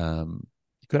 Yeah.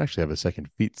 You could actually have a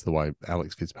second Fitz the way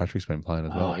Alex Fitzpatrick's been playing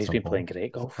as well Oh, at he's some been playing points.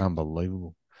 great golf.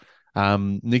 Unbelievable.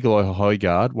 Nikolai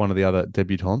Højgaard, one of the other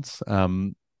debutants,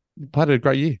 played a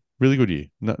great year, really good year.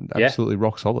 No, Yeah. absolutely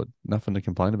rock solid. Nothing to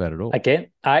complain about at all. I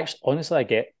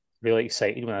get really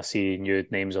excited when I see new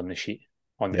names on the sheet,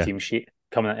 on the Yeah, team sheet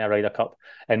coming into a Ryder Cup.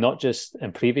 And not just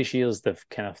in previous years, they've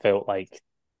kind of felt like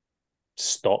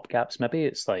stopgaps, maybe.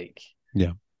 It's like,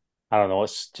 yeah, I don't know,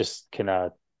 it's just kind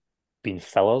of been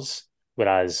fillers.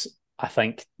 Whereas I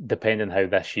think depending how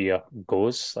this year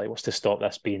goes, like what's to stop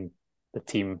this being the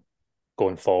team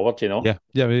going forward, you know?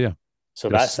 yeah. So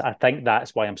Just I think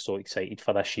that's why I'm so excited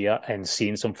for this year and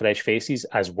seeing some fresh faces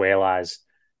as well as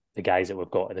the guys that we've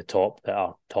got at the top that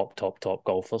are top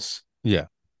golfers. yeah.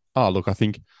 Oh, look, I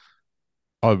think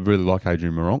I really like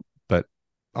Adrian Moronk, but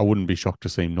I wouldn't be shocked to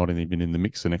see him not even in the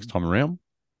mix the next time around.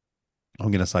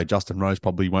 I'm going to say Justin Rose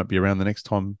probably won't be around the next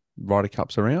time Ryder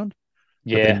Cup's around,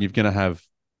 but then Yeah, you're going to have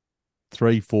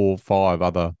three, four, five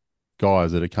other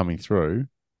guys that are coming through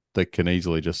that can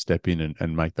easily just step in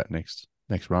and make that next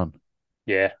run.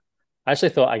 yeah.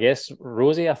 I guess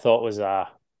Rosie I thought was a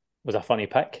funny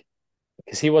pick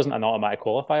because he wasn't an automatic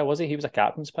qualifier, was he? He was a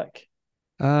captain's pick.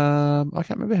 I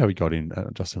can't remember how he got in,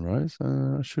 Justin Rose.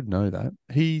 I should know that.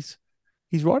 His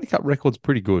Ryder Cup record's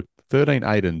pretty good. 13,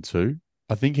 8, and 2.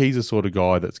 I think he's the sort of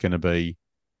guy that's going to be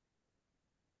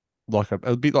like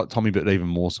a bit like Tommy, but even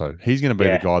more so. He's going to be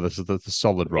the Yeah, guy that's a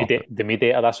solid rock. the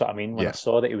mediator. That's what I mean. When I Yeah,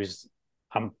 saw that he was,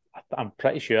 I'm I'm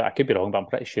pretty sure I could be wrong, but I'm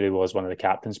pretty sure he was one of the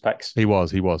captain's picks. he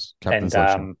was captain And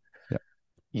selection. Yeah,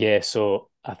 yeah, so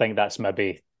I think that's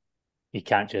maybe you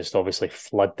can't just obviously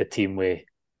flood the team with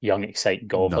young, exciting no,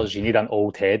 golfers. You need an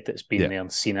old head that's been yeah, there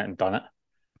and seen it and done it.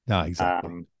 no, exactly.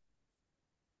 Um,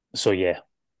 so yeah,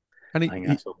 And I think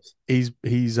that's always, he's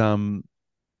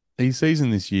his season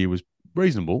this year was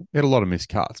reasonable. He had a lot of missed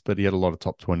cuts, but he had a lot of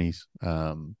top 20s.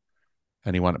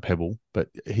 And he won at Pebble. But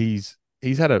he's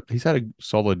had a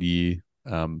solid year.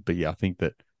 But yeah, I think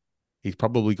that he's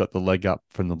probably got the leg up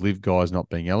from the live guys not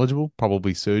being eligible.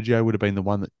 Probably Sergio would have been the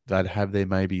one that they'd have there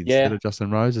maybe instead yeah. of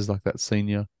Justin Rose as like that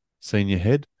senior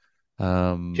head.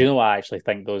 Do you Um, know what I actually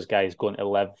think those guys going to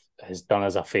live has done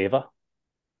us a favour?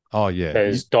 oh yeah,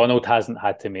 Because Donald hasn't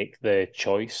had to make the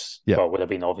choice. yeah, Well, it would have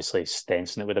been obviously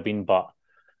Stenson, it would have been, but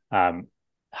um,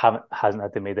 haven't hasn't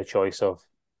had to make the choice of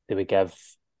do we give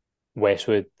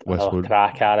Westwood another Westwood,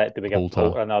 crack at it? Do we give Poulter,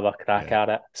 Poulter another crack yeah, at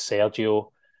it?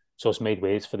 Sergio. So it's made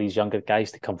ways for these younger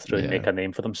guys to come through and yeah, make a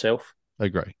name for themselves. I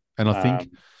agree. And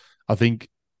Um, I think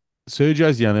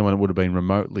Sergio's the only one that would have been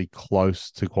remotely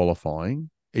close to qualifying,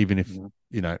 even if,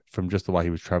 from just the way he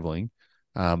was traveling.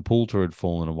 Poulter had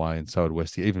fallen away and so had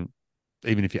Westy, even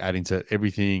if you add into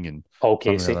everything and Paul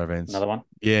some of the other Casey, events. another one.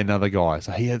 Yeah, another guy.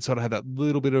 So he had sort of had that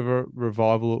little bit of a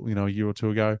revival, a year or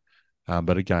two ago.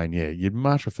 But again, yeah, you'd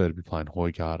much prefer to be playing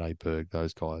Højgaard, Aberg,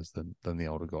 those guys than the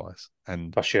older guys.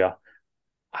 And For sure.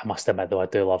 I must admit though, I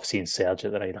do love seeing Serge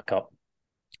at the Ryder Cup.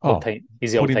 All oh, time,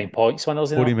 he's the put all-time him points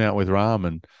winners, you put know. him out with Ram,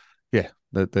 and yeah,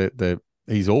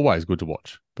 he's always good to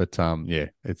watch. But yeah,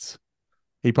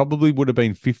 he probably would have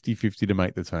been 50-50 to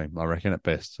make the team, I reckon, at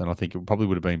best. And I think it probably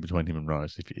would have been between him and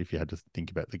Rose if you had to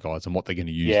think about the guys and what they're going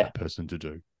to use Yeah, that person to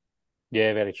do.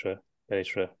 yeah, very true, very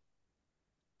true.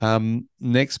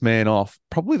 Next man off,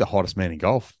 probably the hottest man in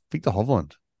golf, Victor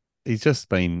Hovland. He's just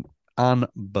been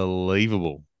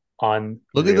unbelievable.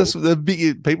 Look at this. Unreal, The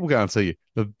big people can't see you.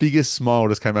 The biggest smile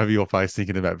just came over your face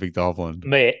thinking about Victor Hovland.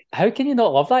 mate. How can you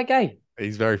not love that guy?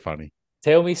 He's very funny.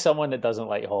 Tell me someone that doesn't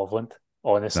like Hovland.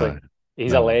 Honestly, No,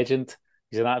 he's a no one. legend.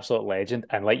 He's an absolute legend,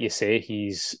 and like you say,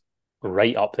 he's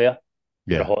right up there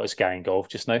with the Yeah, hottest guy in golf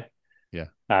just now. yeah,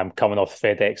 Coming off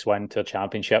FedEx win to a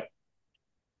championship,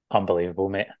 unbelievable,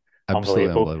 mate.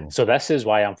 absolutely Unbelievable. unbelievable. So this is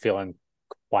why I'm feeling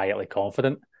quietly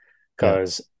confident. Yeah,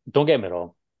 Because don't get me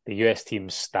wrong, the US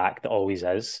team's stacked, it always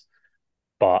is.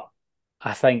 But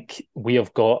I think we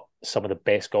have got some of the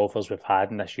best golfers we've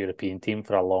had in this European team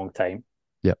for a long time.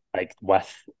 yeah, Like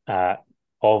with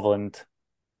Hovland,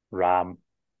 Ram,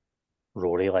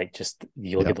 Rory, like just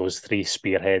you look yeah, at those three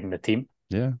spearheading the team.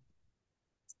 yeah.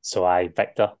 So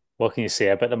Victor, what can you say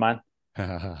about the man?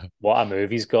 What a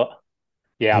move he's got.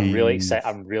 Yeah, I'm really excited. He's.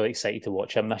 I'm really excited to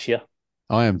watch him this year.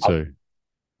 I am I, too.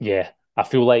 yeah, I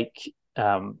feel like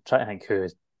trying to think who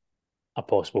is a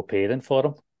possible pairing for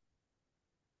him.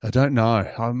 I don't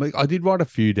know. I did write a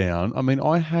few down. I mean,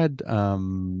 I had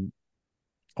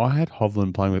I had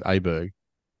Hovland playing with Aberg.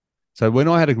 So when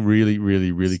I had a really,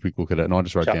 really, really quick look at it, and I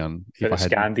just wrote Chuck, down put if the I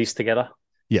had, Scandies together.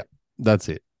 yeah, that's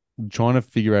it. Trying to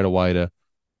figure out a way to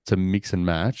mix and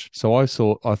match. So I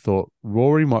thought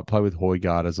Rory might play with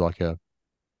Højgaard as like a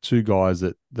two guys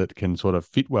that can sort of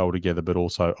fit well together, but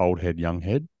also old head, young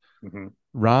head. Mm-hmm.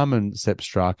 Ram and Sepp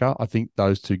Straka, I think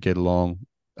those two get along.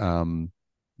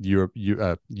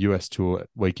 US tour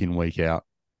week in week out.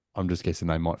 I'm just guessing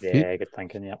they might fit. Yeah, good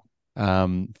thinking. Yep.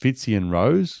 Fitzy and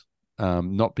Rose,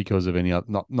 not because of any other,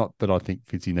 not that I think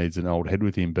Fitzy needs an old head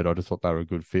with him, but I just thought they were a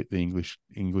good fit. The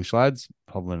English lads,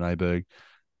 Hovland and Aberg.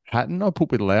 Hatton, I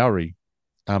put with Lowry,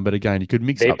 but again, you could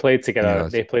mix They up played any of together.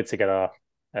 those. They played together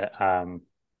at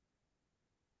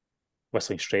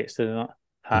Whistling Straits, did they not?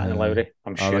 Hatton and Uh, Lowry.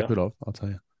 I'm oh, they sure. could have. I'll tell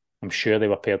you. I'm sure they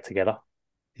were paired together.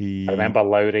 I He, remember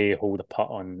Lowry hold a putt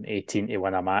on 18 to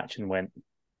win a match and went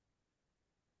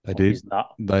they off did. his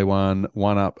nut. They won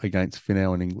one up against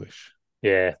Finau and English.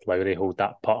 Yeah, Lowry hold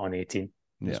that putt on 18.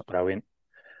 It's Yeah, brilliant.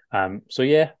 So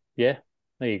yeah,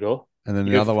 there you go. and then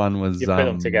the other You've one was you've put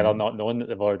them together not knowing that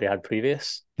they've already had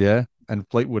previous. yeah, and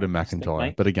Fleetwood and Interesting, McIntyre.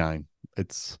 right? But again,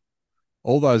 it's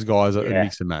all those guys are Yeah,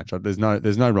 mix and match. There's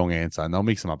no wrong answer, and they'll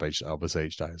mix them up obviously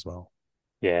each day as well.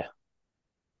 yeah.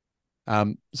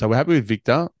 So we're happy with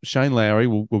Victor. Shane Lowry,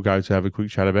 we'll go to have a quick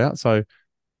chat about. So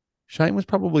Shane was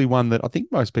probably one that I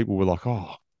think most people were like,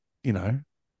 oh, you know,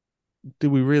 do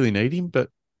we really need him? But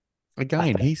I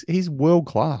again, think he's world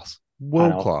class, I world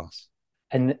know. class.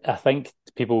 And I think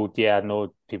people, yeah, I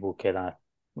know people kind of,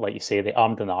 like you say, they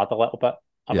armed and a little bit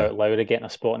Yeah, about Lowry getting a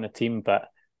spot in the team, but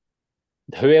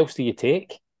who else do you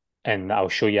take? And I'll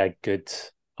show you a good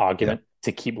yeah. argument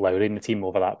to keep Lowry in the team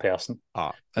over that person.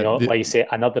 Ah, You know, like you say,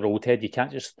 another old head, you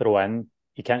can't just throw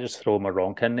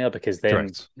Maronk in there because then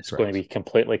correct, it's going to correct. be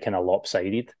completely kind of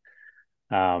lopsided.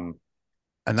 Um,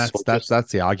 And so that's just,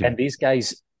 that's the and argument. these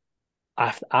guys,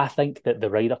 I think that the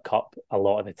Ryder Cup a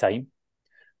lot of the time,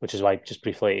 which is why just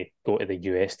briefly go to the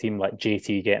US team, like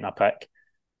JT getting a pick.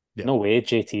 Yeah. No way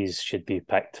JT's should be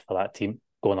picked for that team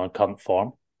going on current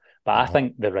form. But I Oh,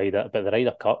 think the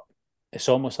Ryder Cup, it's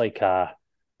almost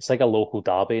it's like a local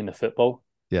derby in the football.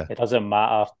 yeah, It doesn't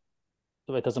matter.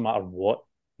 It doesn't matter what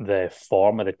the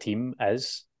form of the team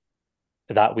is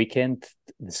that weekend.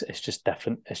 It's just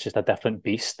different. It's just a different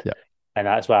beast, yeah, and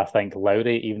that's why I think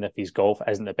Lowry, even if his golf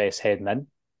isn't the best heading in,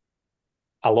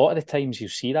 a lot of the times you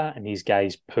see that, and these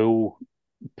guys pull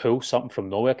something from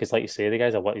nowhere. Because, like you say,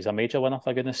 he's a major winner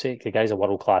for goodness sake. The guy's a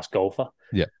world class golfer,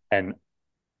 yeah, and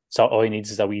so all he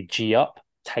needs is a wee G up,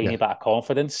 tiny yeah. bit of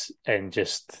confidence, and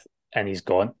he's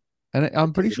gone. And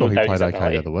I'm pretty There's sure no he doubt played his okay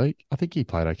the ability. other week. I think he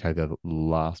played okay the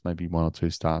last maybe one or two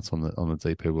starts on the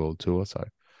DP World Tour. So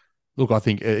look, I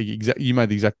think you made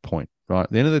the exact point, right?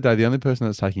 At the end of the day, the only person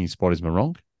that's taking his spot is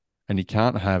Maronk, and you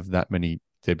can't have that many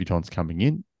debutants coming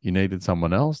in. You needed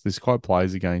someone else. This guy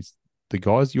plays against the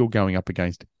guys you're going up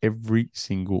against every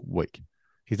single week.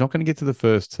 He's not going to get to the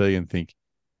first tee and think,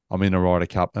 I'm in a Ryder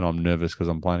Cup and I'm nervous because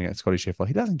I'm playing against Scotty Scheffler.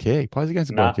 He doesn't care. He plays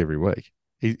against a bloke Nah, every week.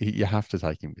 You have to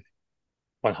take him with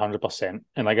 100%.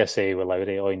 And like I say, with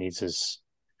Lowry, all he needs is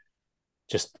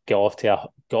just get off to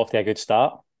a good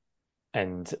start.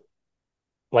 And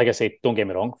like I say, don't get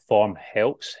me wrong, form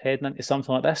helps heading into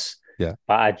something like this. you. Yeah.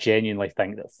 But I genuinely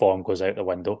think that form goes out the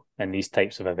window in these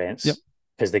types of Yep. events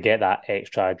because they get that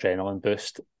extra adrenaline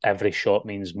boost. Every shot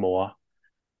means more,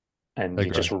 and Agree.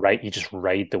 you just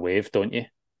ride the wave, don't you?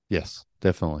 Yes,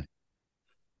 definitely.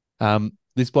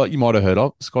 This bloke you might have heard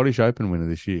of, Scottish Open winner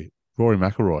this year, Rory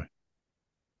McIlroy.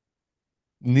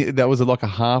 That was like a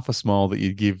half a smile that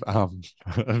you'd give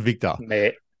Victor.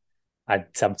 Mate, I'm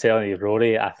telling you,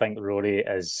 Rory, I think Rory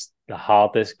is the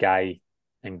hardest guy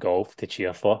in golf to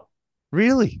cheer for.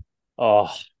 Really?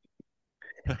 Oh,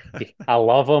 I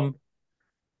love him.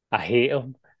 I hate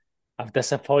him. I'm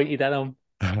disappointed in him.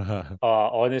 Oh,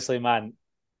 honestly, man,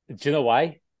 do you know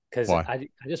why? Because Why? I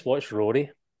just watch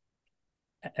Rory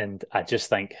and I just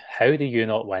think, how do you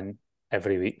not win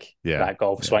every week Yeah. that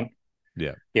golf Yeah. swing?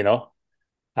 Yeah. You know,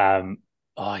 um,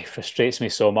 oh, he frustrates me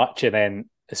so much. And then,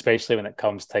 especially when it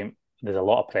comes time, there's a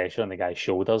lot of pressure on the guy's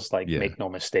shoulders. Like, Yeah. make no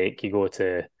mistake, you go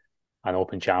to an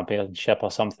Open Championship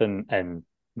or something, and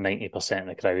 90%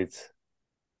 of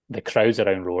the crowds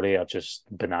around Rory are just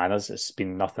bananas. It's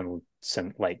been nothing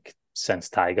since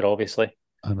Tiger, obviously.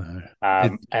 I know.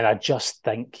 And I just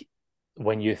think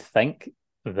when you think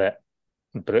that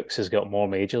Brooks has got more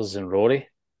majors than Rory,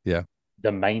 Yeah.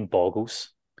 the mind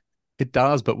boggles. It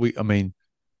does, but I mean,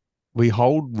 we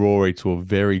hold Rory to a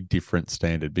very different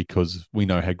standard because we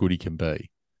know how good he can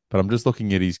be. But I'm just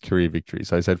looking at his career victories.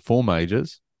 So he's had four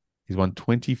majors. He's won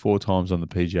 24 times on the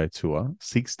PGA Tour,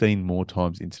 16 more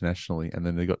times internationally, and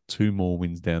then they got 2 more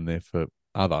wins down there for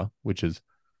other, which is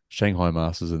Shanghai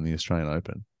Masters and the Australian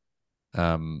Open.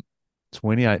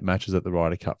 28 matches at the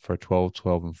Ryder Cup for a 12,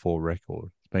 12 and 4 record.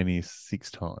 He's been here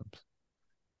 6 times.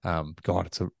 God,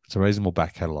 it's a reasonable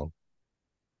back catalogue.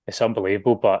 It's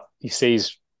unbelievable, but he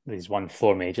says he's won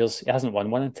 4 majors. He hasn't won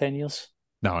one in 10 years.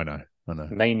 No, I know.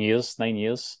 9 years.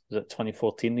 Was it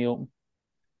 2014 the Open?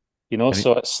 And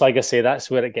So it's like I say, that's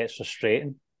where it gets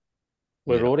frustrating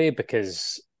with yeah, Rory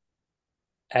because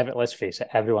let's face it,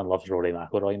 everyone loves Rory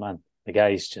McIlroy, man. The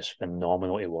guy's just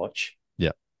phenomenal to watch.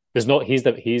 yeah, He's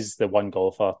the one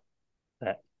golfer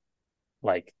that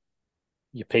like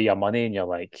you pay your money and you're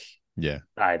like, yeah,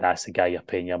 aye, that's the guy you're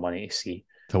paying your money to see.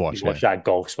 to watch. You Yeah, watch that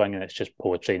golf swing and it's just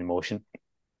poetry in motion.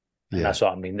 And yeah, that's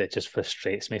what I mean. It just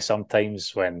frustrates me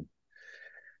sometimes when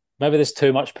maybe there's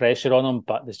too much pressure on him,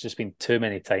 but there's just been too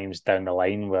many times down the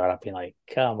line where I've been like,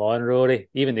 come on, Rory.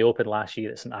 Even the Open last year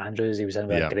at St Andrews, he was in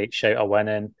with yeah. a great shout of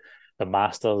winning. The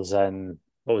Masters and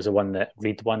what was the one that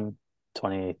Reed won?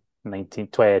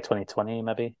 2020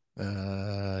 maybe?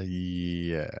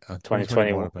 Yeah. 2020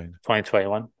 2020, might have been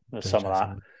 2021. There's some of DJ that.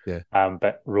 somebody. Yeah,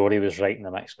 But Rory was right in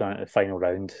the mix going into the final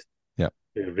round yeah,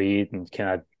 with Reed and kind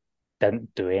of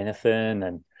didn't do anything.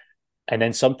 And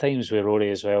then sometimes with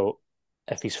Rory as well,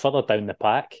 if he's further down the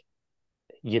pack,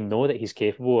 you know that he's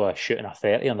capable of shooting a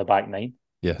 30 on the back nine.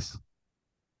 yes.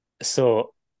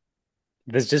 So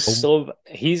there's just Oh, so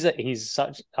he's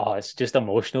such it's just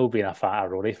emotional being a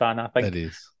Rory fan, I it think.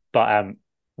 is. But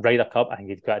Ryder Cup, I think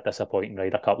he'd got a disappointing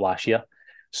Ryder Cup last year. He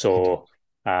did. So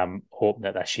hoping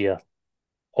that this year,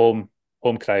 home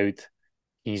home crowd,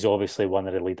 he's obviously one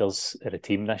of the leaders of the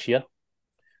team this year.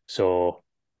 So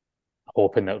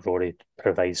hoping that Rory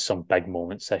provides some big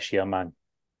moments this year, man.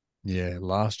 Yeah,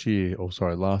 last year, or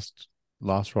sorry, last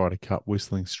Ryder Cup,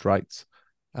 Whistling Straits.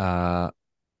 Uh,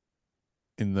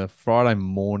 in the Friday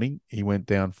morning, he went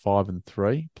down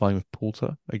 5-3, playing with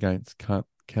Poulter against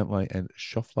Cantlay and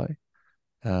Schauffele.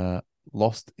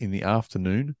 Lost in the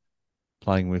afternoon,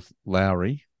 playing with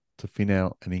Lowry to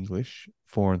Finau and English,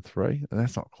 4-3, and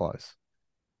that's not close.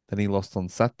 Then he lost on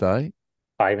Saturday,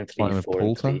 5-3, playing with four and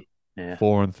Poulter, three. Yeah.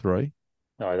 4-3,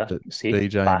 No, that's to see,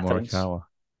 DJ and batterings. Morikawa.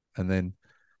 And then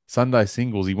Sunday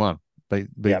singles, he won, beat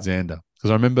Yep. Xander.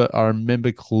 Because I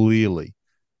remember clearly,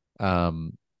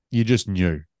 um, you just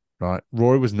knew, right?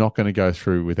 Rory was not going to go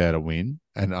through without a win,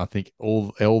 and I think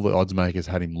all the odds makers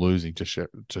had him losing to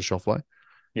Schauffele.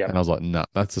 And I Yep. was like, nah,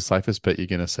 that's the safest bet you're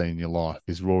going to see in your life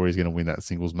is Rory's going to win that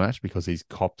singles match because he's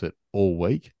copped it all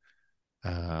week,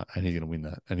 and he's going to win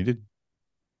that, and he did.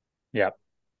 Yep.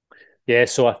 Yeah.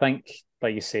 So I think,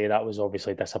 like you say, that was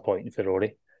obviously disappointing for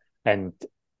Rory. And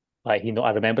like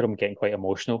I remember him getting quite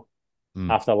emotional Mm,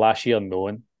 after last year,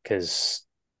 knowing because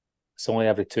it's only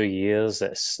every 2 years.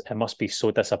 It must be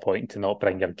so disappointing to not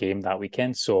bring your game that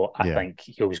weekend. So I yeah, think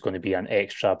he was going to be an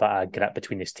extra bit of grit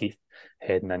between his teeth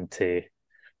heading into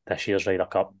this year's Ryder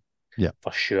Cup yeah,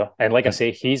 for sure. And like I and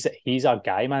say, he's a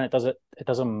guy, man. It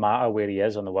doesn't matter where he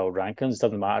is on the world rankings. It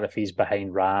doesn't matter if he's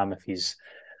behind Ram, if he's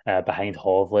behind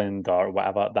Hovland or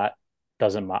whatever. That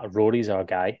doesn't matter. Rory's our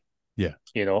guy, yeah.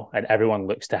 and everyone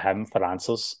looks to him for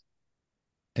answers.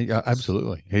 Yeah,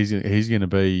 absolutely. He's going to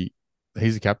be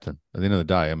he's the captain at the end of the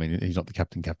day. I mean, he's not the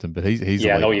captain, but he's the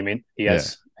Yeah, I know what leader. you mean. He Yeah.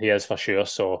 is. He is for sure.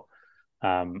 So,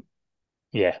 um,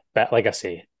 yeah. But like I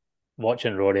say,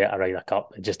 watching Rory at a Ryder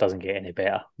Cup, it just doesn't get any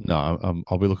better. No,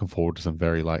 I'll be looking forward to some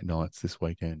very late nights this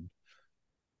weekend.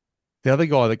 The other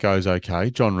guy that goes okay,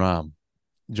 John Rahm.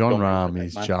 John John Rahm's a Rahm big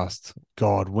is man. just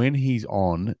God. When he's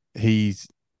on, he's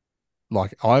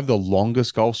like I have the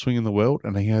longest golf swing in the world,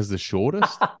 and he has the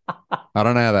shortest. I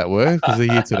don't know how that works because he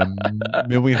hits it a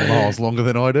million miles longer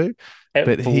than I do, but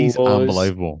it he's blows.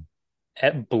 unbelievable.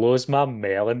 It blows my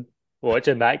melon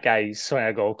watching that guy swing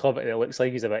a golf club. And it looks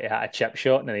like he's about to hit a chip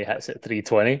shot, and then he hits it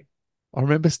 320. I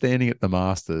remember standing at the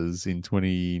Masters in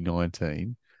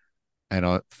 2019, and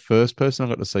I first person I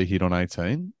got to see hit on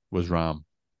 18 was Rahm,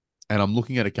 and I'm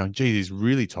looking at it going, "Geez, he's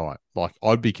really tight. Like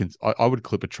I would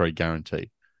clip a tree guaranteed."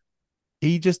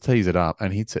 He just tees it up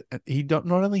and hits it. And he not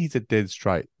only hits it dead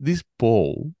straight. This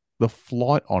ball, the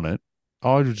flight on it,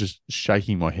 I was just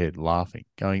shaking my head, laughing,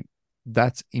 going,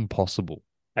 "That's impossible."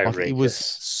 Like it was Outrageous.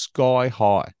 sky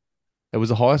high. It was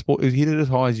the highest ball. It hit it as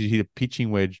high as you hit a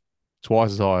pitching wedge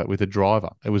twice as high with a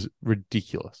driver. It was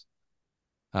ridiculous.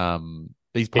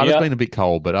 His Can putter's you? been a bit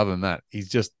cold, but other than that,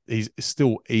 he's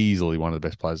still easily one of the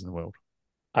best players in the world.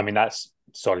 I mean, that's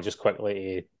sorry. Just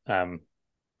quickly,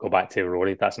 go back to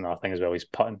Rory. That's another thing as well. He's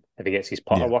putting. If he gets his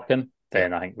putter Yeah, working, yeah.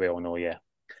 then I think we all know. Yeah.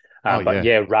 Oh But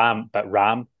yeah, yeah, Ram. But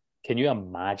Ram. Can you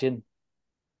imagine?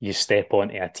 you step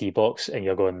onto a tee box and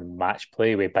you're going match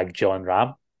play with Big John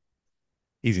Ram,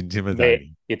 He's mate,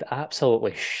 intimidating. you'd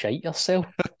absolutely shite yourself.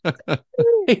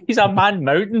 He's a man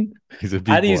mountain, He's a big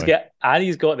boy. and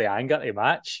he's got the anger to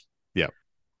match. Yeah.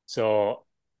 So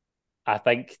I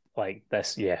think like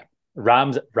this, yeah,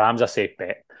 Ram's a safe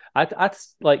bet. I'd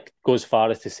like go as far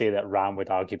as to say that Ram would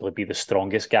arguably be the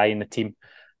strongest guy in the team,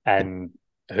 and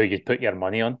who you'd put your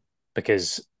money on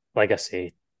because, like I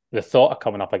say, the thought of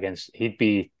coming up against he'd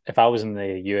be if I was in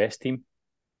the US team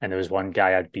and there was one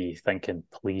guy I'd be thinking,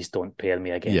 please don't pair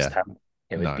me against Yeah. him.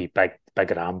 It would No. be Big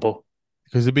Rambo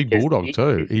Because he's a big because bulldog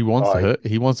too. He wants to oh, hurt.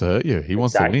 He wants to hurt you. He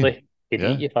wants to win. exactly. He'd eat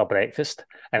Yeah. you for breakfast.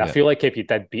 And I Yeah. feel like if you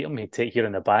did beat him, he'd take you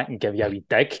in the back and give you a wee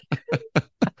dig.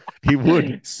 He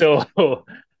would. So,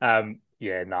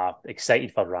 yeah, nah,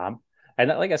 excited for Ram. And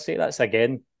like I say, that's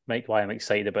again, Mike, why I'm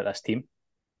excited about this team.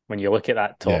 When you look at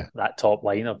Yeah. that top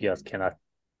line of your kind of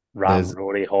Ram, There's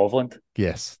Rory, Hovland,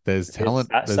 yes. There's talent.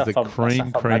 There's the that's a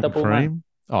cream, cream, formidable man. cream.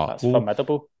 Oh That's well.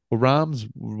 formidable. Well, Rams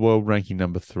world ranking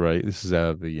number 3. This is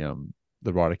out of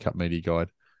the Ryder Cup media guide.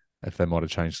 If they might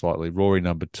have changed slightly, Rory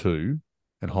number 2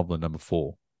 and Hovland number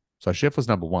 4. So Scheffler's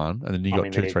number 1, and then you I got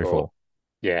mean, there two, you three, four. go.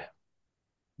 Yeah.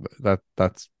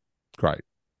 That's great.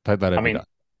 Take that I every day. mean,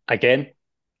 again,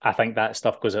 I think that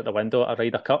stuff goes out the window at a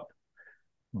Ryder Cup.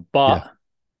 Yeah. But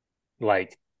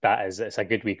like it's a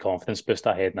good wee confidence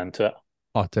booster heading into it.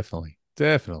 Oh, definitely,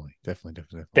 definitely, definitely,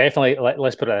 definitely. Definitely,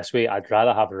 let's put it this way: I'd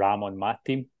rather have Ram on my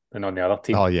team than on the other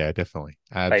team. Oh yeah, definitely,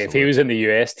 Like if he was absolutely. in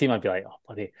the US team, I'd be like, oh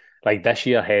bloody! Like this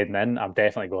year heading in, I'm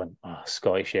definitely going, oh,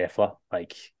 Scotty Scheffler.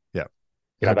 Like Yeah. I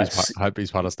you're a hope bit,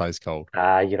 his putter stays cold.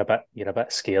 you're a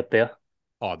bit scared there.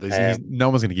 Oh, Um, no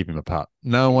one's going to give him a putt.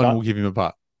 No he's one not, will give him a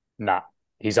putt. nah,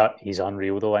 he's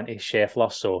unreal though, isn't he,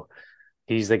 Scheffler? So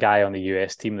he's the guy on the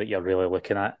US team that you're really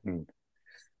looking at and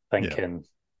Yeah, thinking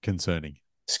concerning.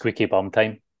 squeaky bum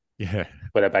time Yeah.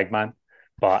 with a big man.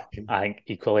 But I think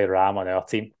equally Ram on our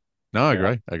team. No, I You know,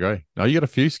 agree. I agree. No, you got a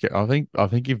few scare. I think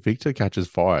if Victor catches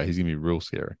fire, he's gonna be real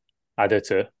scary. I do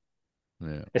too.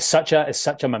 Yeah. It's such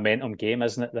a momentum game,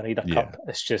 isn't it? The Ryder Yeah. Cup.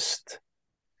 It's just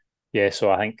yeah.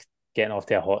 So I think getting off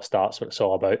to a hot start's what it's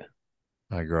all about.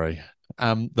 I agree.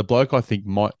 The bloke I think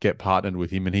might get partnered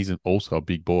with him, and he's also a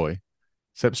big boy.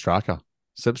 Sepp Straka.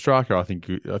 Sepp Straka,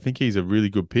 I think he's a really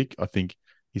good pick. I think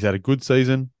he's had a good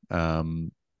season.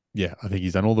 Yeah, I think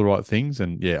he's done all the right things,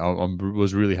 and yeah,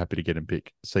 was really happy to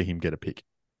see him get a pick.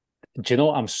 Do you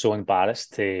know I'm so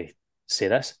embarrassed to say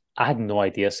this? I had no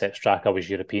idea Sepp Straka was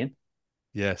European.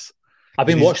 Yes, I've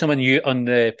because been he's watching him on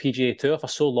the PGA Tour for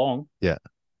so long. yeah.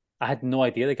 I had no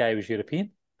idea the guy was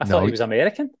European. I thought No, he was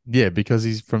American. yeah, because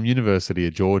he's from University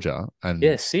of Georgia, Yeah,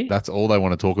 and see, that's all they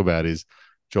want to talk about is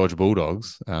Georgia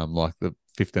Bulldogs, like the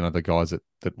 15 other guys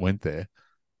that went there.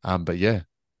 But yeah,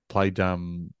 played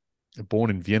born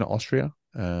in Vienna, Austria,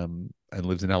 and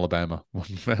lives in Alabama.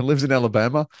 Lives in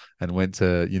Alabama and went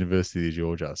to University of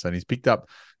Georgia. So he's picked up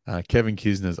Kevin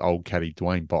Kisner's old caddy,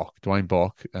 Dwayne Bock. Dwayne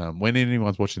Bock, when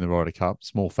anyone's watching the Ryder Cup,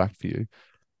 small fact for you,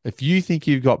 if you think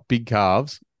you've got big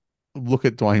calves, look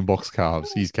at Dwayne Bock's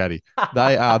calves. He's caddy.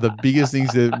 They are the biggest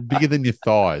things. They're bigger than your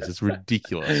thighs. It's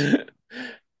ridiculous.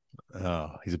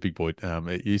 Oh, he's a big boy.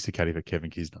 He used to caddy for Kevin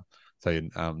Kisner, so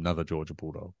another Georgia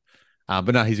Bulldog. But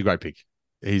no, he's a great pick.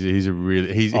 He's a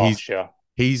really oh sure.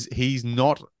 he's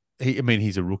not. I mean,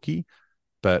 he's a rookie,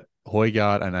 but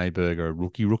Højgaard and Aberg are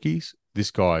rookies.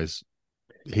 This guy's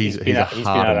he's a He's been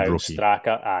hardened around rookie.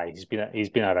 Straka. Aye, he's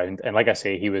been around, and like I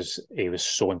say, he was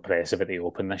so impressive at the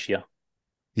Open this year.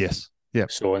 Yes, yeah.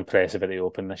 So impressive at the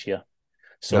Open this year.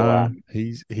 So No,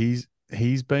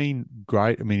 he's been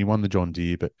great. I mean, he won the John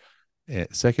Deere, but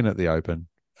second at the Open,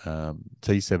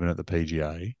 T7 at the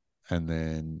PGA, and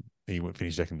then he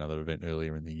finished second another event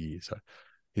earlier in the year. So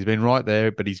he's been right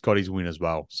there, but he's got his win as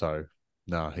well. So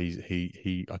no,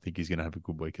 he I think he's going to have a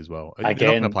good week as well. They're not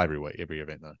going to again, play every week, every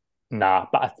event though. nah.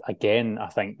 But again, I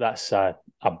think that's a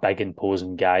big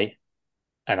imposing guy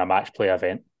in a match play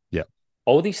event. Yeah,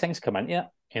 All these things come into it,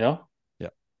 you know. yeah,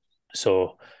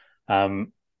 So,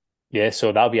 yeah.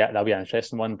 So that'll be an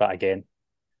interesting one. But again,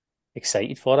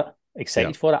 excited for it. yeah.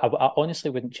 Excited for it. I honestly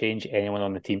wouldn't change anyone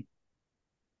on the team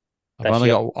this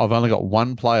year. I've only got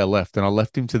one player left, and I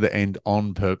left him to the end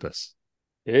on purpose.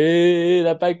 Hey,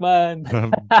 the big man.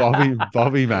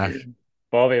 Bobby Mack.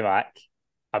 Bobby Mack.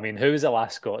 I mean, who was the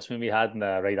last Scotsman we had in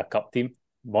the Ryder Cup team?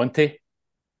 Monty.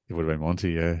 It would have been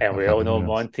Monty, yeah. And I can't remember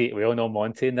who else. We all know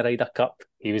Monty in the Ryder Cup.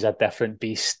 He was a different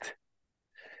beast.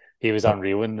 He was Uh,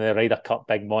 unreal in the Ryder Cup,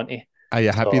 Big Monty. Are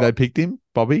you happy they So, picked him,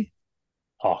 Bobby?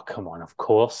 oh, come on, of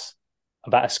course. A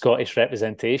bit of Scottish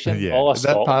representation. Yeah, All of that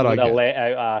Scotland part I would have get. let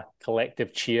out a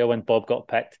collective cheer when Bob got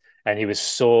picked. And he was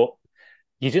so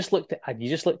you just look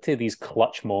to these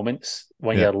clutch moments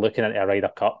when Yeah. you're looking at a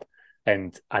Ryder Cup,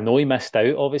 and I know he missed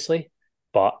out, obviously,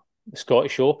 but the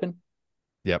Scottish Open,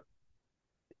 Yep.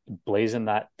 blazing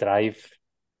that drive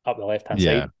up the left hand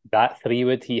Yeah. side, that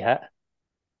 3-wood he hit,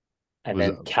 It and was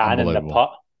then canning the unbelievable.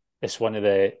 putt. It's one of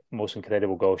the most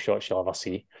incredible golf shots you'll ever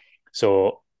see.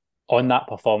 So on that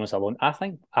performance alone, I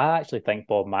actually think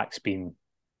Bob Mack's been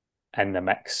in the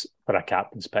mix for a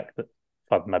captain's pick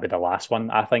for maybe the last one.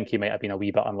 I think he might have been a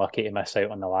wee bit unlucky to miss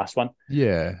out on the last one.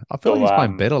 Yeah. I feel like he So was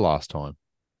playing better last time.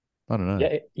 I don't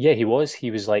know. yeah, he was.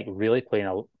 He was like really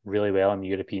playing really well in the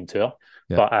European tour.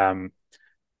 Yeah. But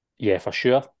yeah, for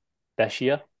sure, this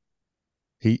year,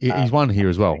 He's won here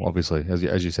as well, like, obviously, as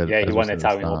you said, yeah, he as we won the said at the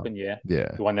Italian start. Open. Yeah,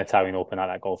 Yeah. he won the Italian Open at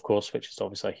that golf course, which is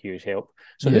obviously a huge help.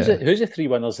 So Yeah. who's the three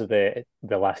winners of the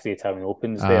last three Italian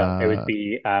Opens? There, it would Uh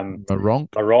be Maronk,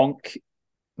 Maronk,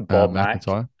 Bob Mack,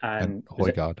 McIntyre, and and was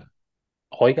it Højgaard.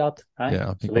 Hoygaard? Aye, Yeah,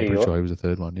 so I'm there you pretty sure go. he was the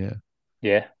third one. Yeah.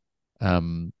 Yeah,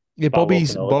 Yeah, bit of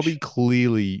local Bobby knowledge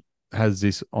clearly has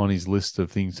this on his list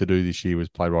of things to do this year was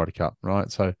play Ryder Cup,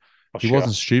 right? So for he sure.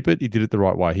 wasn't stupid. He did it the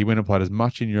right way. He went and played as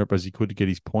much in Europe as he could to get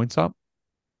his points up,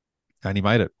 and he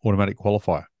made it automatic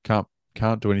qualifier.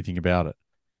 Can't do anything about it.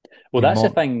 Well, In that's the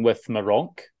my thing with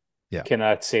Maronk, Yeah, kind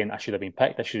of saying I should have been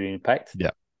picked. I should have been picked.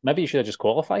 yeah. Maybe you should have just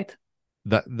qualified.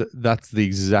 That's the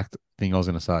exact thing I was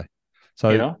going to say. You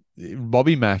So know?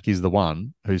 Bobby Mack is the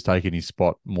one who's taken his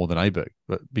spot more than Aberg,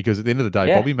 but because at the end of the day,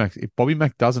 Yeah, If Bobby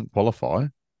Mack doesn't qualify,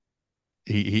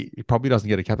 he probably doesn't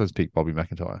get a captain's pick, Bobby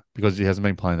McIntyre, because he hasn't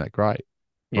been playing that great.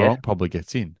 yeah. Moronk probably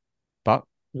gets in, but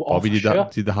Oh, Bobby for sure.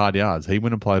 did the hard yards. He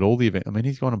went and played all the events. I mean,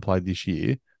 he's gone and played this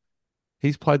year.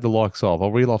 He's played the likes of.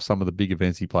 I'll reel off some of the big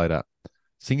events he played at: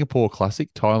 Singapore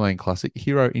Classic, Thailand Classic,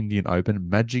 Hero Indian Open,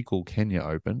 Magical Kenya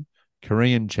Open,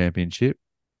 Korean Championship.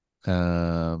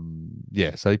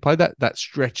 Yeah, so he played that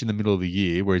stretch in the middle of the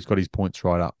year where he's got his points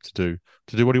right up to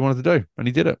do what he wanted to do, and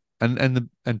he did it.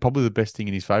 And probably the best thing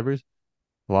in his favour is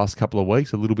the last couple of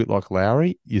weeks, a little bit like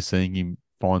Lowry, you're seeing him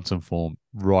find some form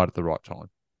right at the right time.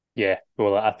 Yeah.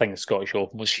 Well, I think the Scottish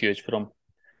Open was huge for him.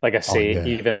 Like I Oh say, yeah,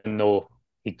 even though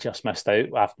he just missed out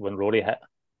after when Rory hit.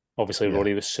 Obviously, yeah.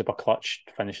 Rory was super clutch,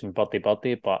 finishing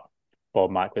birdie, but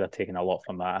Bob Mack would have taken a lot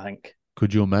from that, I think.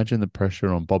 Could you imagine the pressure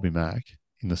on Bobby Mack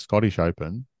in the Scottish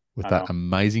Open with I that know.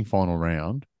 amazing final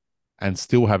round and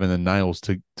still having the nails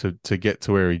to get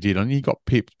to where he did? I mean, he got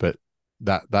pipped, but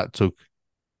that took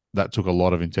a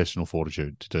lot of intestinal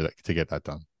fortitude to do that to get that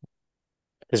done.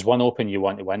 There's one Open you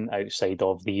want to win outside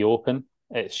of the Open.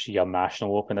 It's your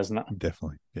National Open, isn't it?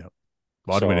 Definitely, yeah.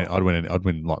 Well, I'd win it. So I'd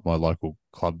win like my local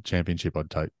club championship. I'd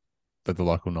take the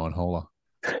local 9-holer.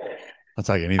 I'd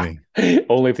take anything.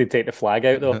 only if they take the flag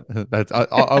out, though. That's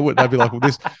I would. They'd be like, well,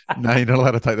 this. No, you're not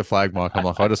allowed to take the flag, Mike. I'm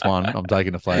like, I just won. I'm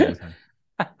taking the flag with me.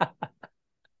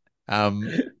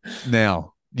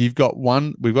 Now you've got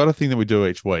one. We've got a thing that we do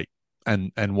each week,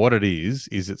 and what it is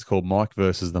it's called Mike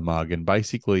versus the mug. And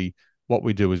basically, what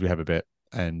we do is we have a bet,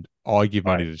 and I give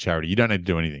money Right. to charity. You don't need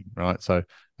to do anything, right? So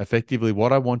effectively,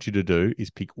 what I want you to do is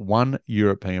pick one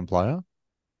European player,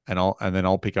 and then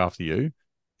I'll pick after you.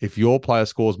 If your player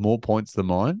scores more points than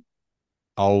mine,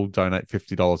 I'll donate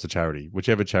 $50 to charity,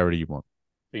 whichever charity you want.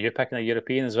 Are you picking a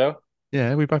European as well?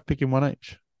 Yeah, we both picking one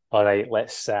each. All right,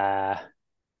 let's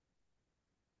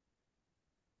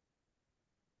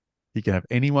You can have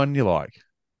anyone you like.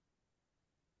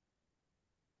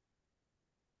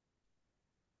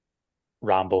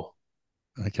 Rambo,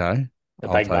 Okay, the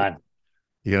I'll big take. man.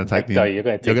 You're gonna take Victor, you're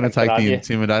going to you're take gonna Victor, take aren't the you?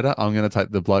 intimidator. I'm gonna take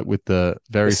the bloke with the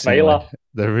The very similar,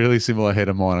 Smiler. head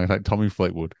of mine. I'm gonna take Tommy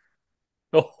Fleetwood.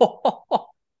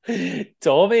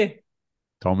 Tommy.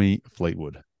 Tommy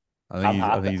Fleetwood. I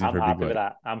think he's in I'm for a big happy with week.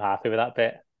 that. I'm happy with that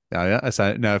bet. Now, yeah.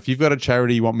 So now, if you've got a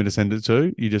charity you want me to send it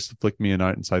to, you just flick me a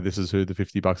note and say this is who the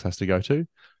 $50 has to go to.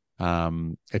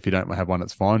 If you don't have one,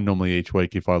 it's fine. Normally, each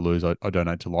week, if I lose, I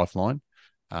donate to Lifeline.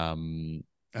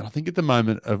 And I think at the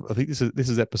moment, I think this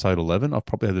is episode 11. I've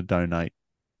probably had to donate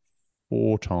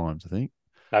 4 times. I think.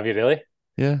 Have you really?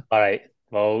 Yeah. All right.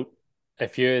 Well,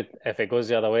 if it goes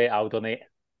the other way, I'll donate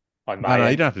on No, my no, you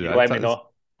end. don't have to do You that. let me know.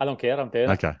 I don't care. I'm doing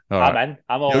it. Okay. All I'm right. in.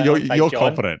 I'm all in on Big You're John.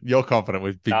 confident. You're confident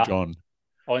with Big Nah, John.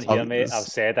 on here, So, mate. I've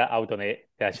said it. I'll donate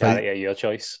to a so, charity of your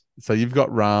choice. so you've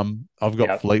got Ram. I've got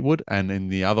Yep. Fleetwood, and in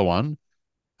the other one,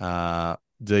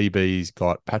 DB's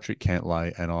got Patrick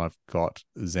Cantlay, and I've got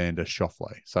Xander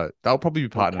Schauffele. So they'll probably be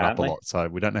Oh, partnering up a Cantley. lot. So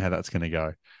we don't know how that's going to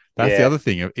go. That's the Yeah. other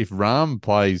thing. If Ram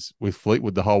plays with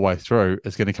Fleetwood the whole way through,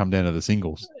 it's going to come down to the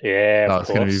singles. Yeah, So of it's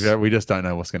going to be course. we just don't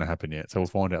know what's going to happen yet. So we'll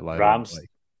find out later in the Rams week.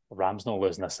 Rams not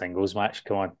losing a singles match.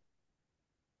 Come on.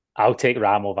 I'll take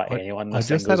Ram over I, anyone in a I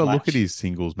just had singles a look at match. his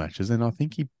singles matches, and I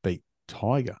think he beat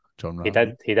Tiger, John He Rahm.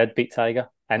 did. He did beat Tiger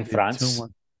He in did 2 and France.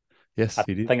 1. Yes, I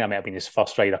he did. think that might have been his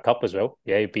first Ryder Cup as well.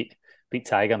 Yeah, he beat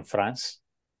Tiger in France.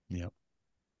 Yeah.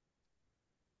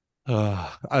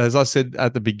 As I said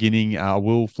at the beginning, I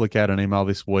will flick out an email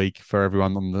this week for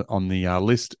everyone on the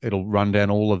list. It'll run down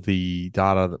all of the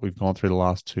data that we've gone through the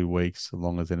last 2 weeks, as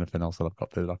long as anything else that I've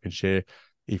got there that I can share.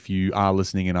 If you are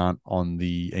listening and aren't on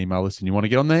the email list and you want to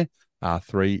get on there,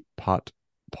 3putt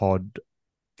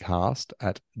podcast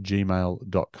at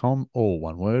gmail.com, all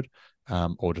one word,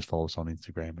 or just follow us on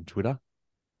Instagram and Twitter.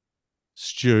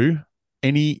 Stu,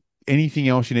 anything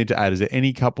else you need to add? Is there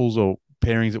any couples or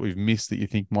pairings that we've missed that you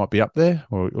think might be up there,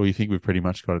 or you think we've pretty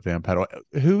much got it down pat?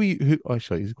 Actually,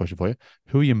 here's a question for you: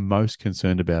 who are you most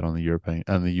concerned about on the European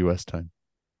and the US team?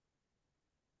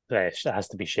 It has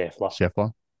to be Scheffler.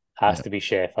 Scheffler. Has Yeah, to be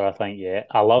Scheffler, I think. Yeah,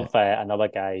 I yeah, love another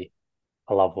guy.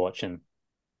 I love watching.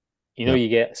 You know, yep, you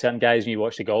get certain guys when you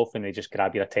watch the golf and they just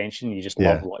grab your attention. You just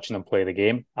love yeah, watching them play the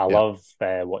game. I yep, love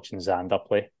watching Xander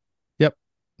play. yep.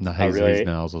 No, I he's really,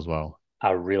 nails as well.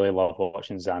 I really love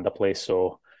watching Xander play.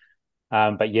 So,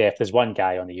 but yeah, if there's one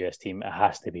guy on the US team, it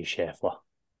has to be Scheffler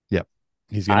Yep,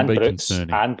 he's going to be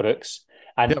concerning. And Brooks.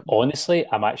 And Yep, honestly,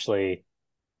 I'm actually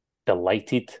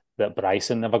delighted that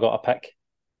Bryson never got a pick.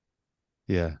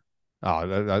 yeah.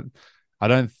 I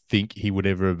don't think he would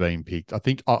ever have been picked. I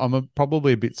think I'm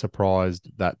probably a bit surprised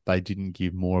that they didn't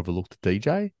give more of a look to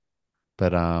DJ.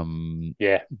 But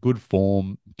Yeah, good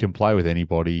form, can play with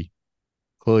anybody.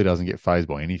 Clearly doesn't get phased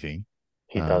by anything.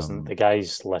 he doesn't. The Um,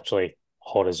 guy's literally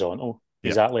horizontal.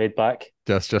 He's yeah, that laid back.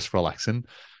 just relaxing.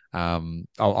 I'm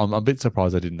a bit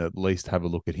surprised I didn't at least have a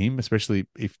look at him, especially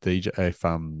if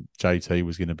JT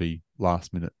was going to be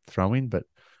last minute throw in. But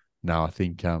no, I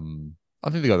think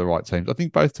they got the right teams. I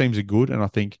think both teams are good, and I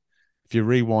think if you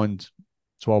rewind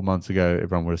 12 months ago,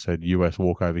 everyone would have said US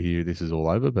walk over here, this is all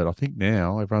over. But I think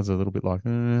now everyone's a little bit like,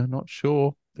 not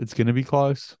sure. It's going to be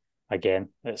close. Again,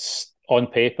 it's on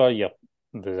paper,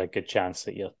 there's a good chance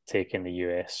that you're taking the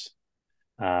US.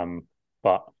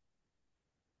 But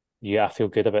yeah, I feel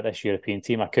good about this European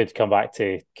team. I could come back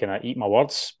to kind of eat my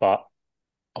words, but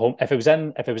if it was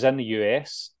in the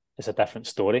US, it's a different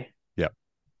story. Yeah.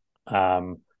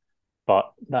 Um,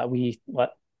 but that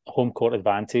home court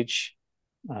advantage,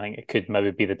 I think it could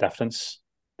maybe be the difference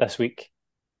this week.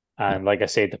 Yeah. And like I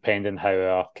said, depending how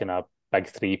our kind of big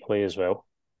three play as well,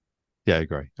 Yeah, I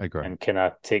agree. and kind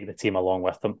of take the team along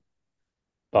with them.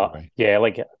 I But agree. yeah,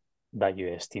 like that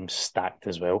US team's stacked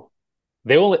as well.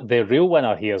 The real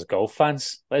winner here is golf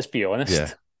fans. Let's be Yeah.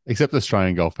 honest. Except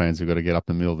Australian golf fans who've got to get up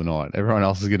in the middle of the night. Everyone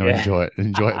else is going to Yeah.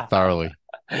 enjoy it thoroughly.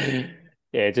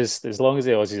 Yeah, just as long as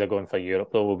the Aussies are going for Europe,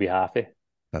 though, we'll be happy.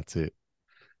 That's it.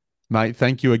 Mate,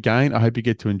 thank you again. I hope you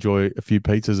get to enjoy a few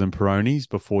pizzas and Peronis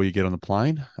before you get on the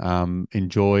plane.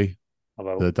 Enjoy I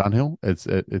will. the Dunhill. It's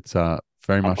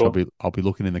very I'm much. going. I'll be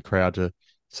looking in the crowd to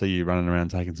see you running around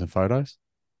taking some photos.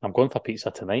 I'm going for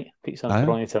pizza tonight. Pizza and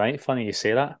Oh, pepperoni tonight. Funny you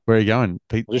say that. where are you going?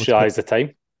 Pete, I just realised the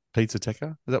time. Pizza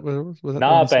Teca? Is that what it was? Was that the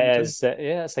one Nah, you but sent me to?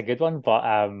 yeah, it's a good one.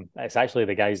 But it's actually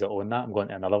the guys that own that. I'm going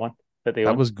to another one that they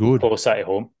That own was good. closer to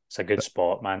home. It's a good That,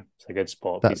 spot, man. It's a good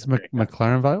spot. that's Pizza Teca.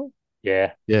 McLaren Vale.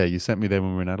 Yeah, Yeah, you sent me there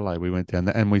when we were in Adelaide. We went down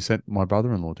there, and we sent my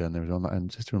brother-in-law down there as well,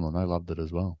 and sister-in-law. They loved it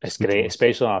as well. It's it's good great, choice.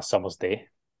 especially on a summer's day.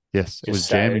 Yes, it Just was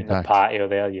sit out jamming in the packed. patio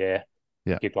there. Yeah,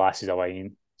 Yeah, few glasses of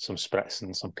wine, some spritz,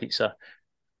 and some pizza.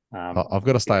 I've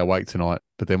got to stay awake tonight,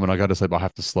 but then when I go to sleep, I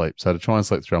have to sleep. So to try and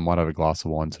sleep through, I might have a glass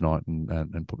of wine tonight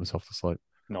and put myself to sleep.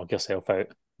 Knock yourself out.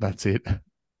 That's it,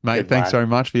 mate. Good Thanks man. very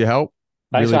much for your help.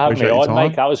 Thanks Really for having me appreciate your on,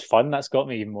 Mike. time. That was fun. That's got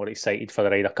me even more excited for the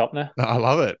Ryder Cup now. I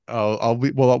love it. I'll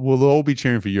be well. We'll all be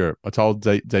cheering for Europe. I told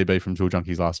DB from Tool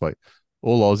Junkies last week.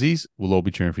 All Aussies will all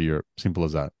be cheering for Europe. Simple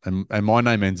as that. And my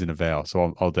name ends in a vowel,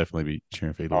 so I'll definitely be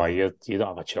cheering for either Oh, one. you don't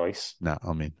have a choice. Nah,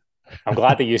 I'm in. I'm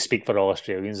glad that you speak for all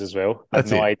Australians as well. I had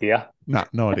That's no it. idea. Nah,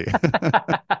 no idea.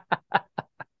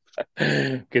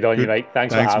 Good on you, Good. Mike.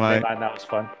 Thanks for Thanks, having me, mate. man. That was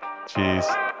fun. Cheers.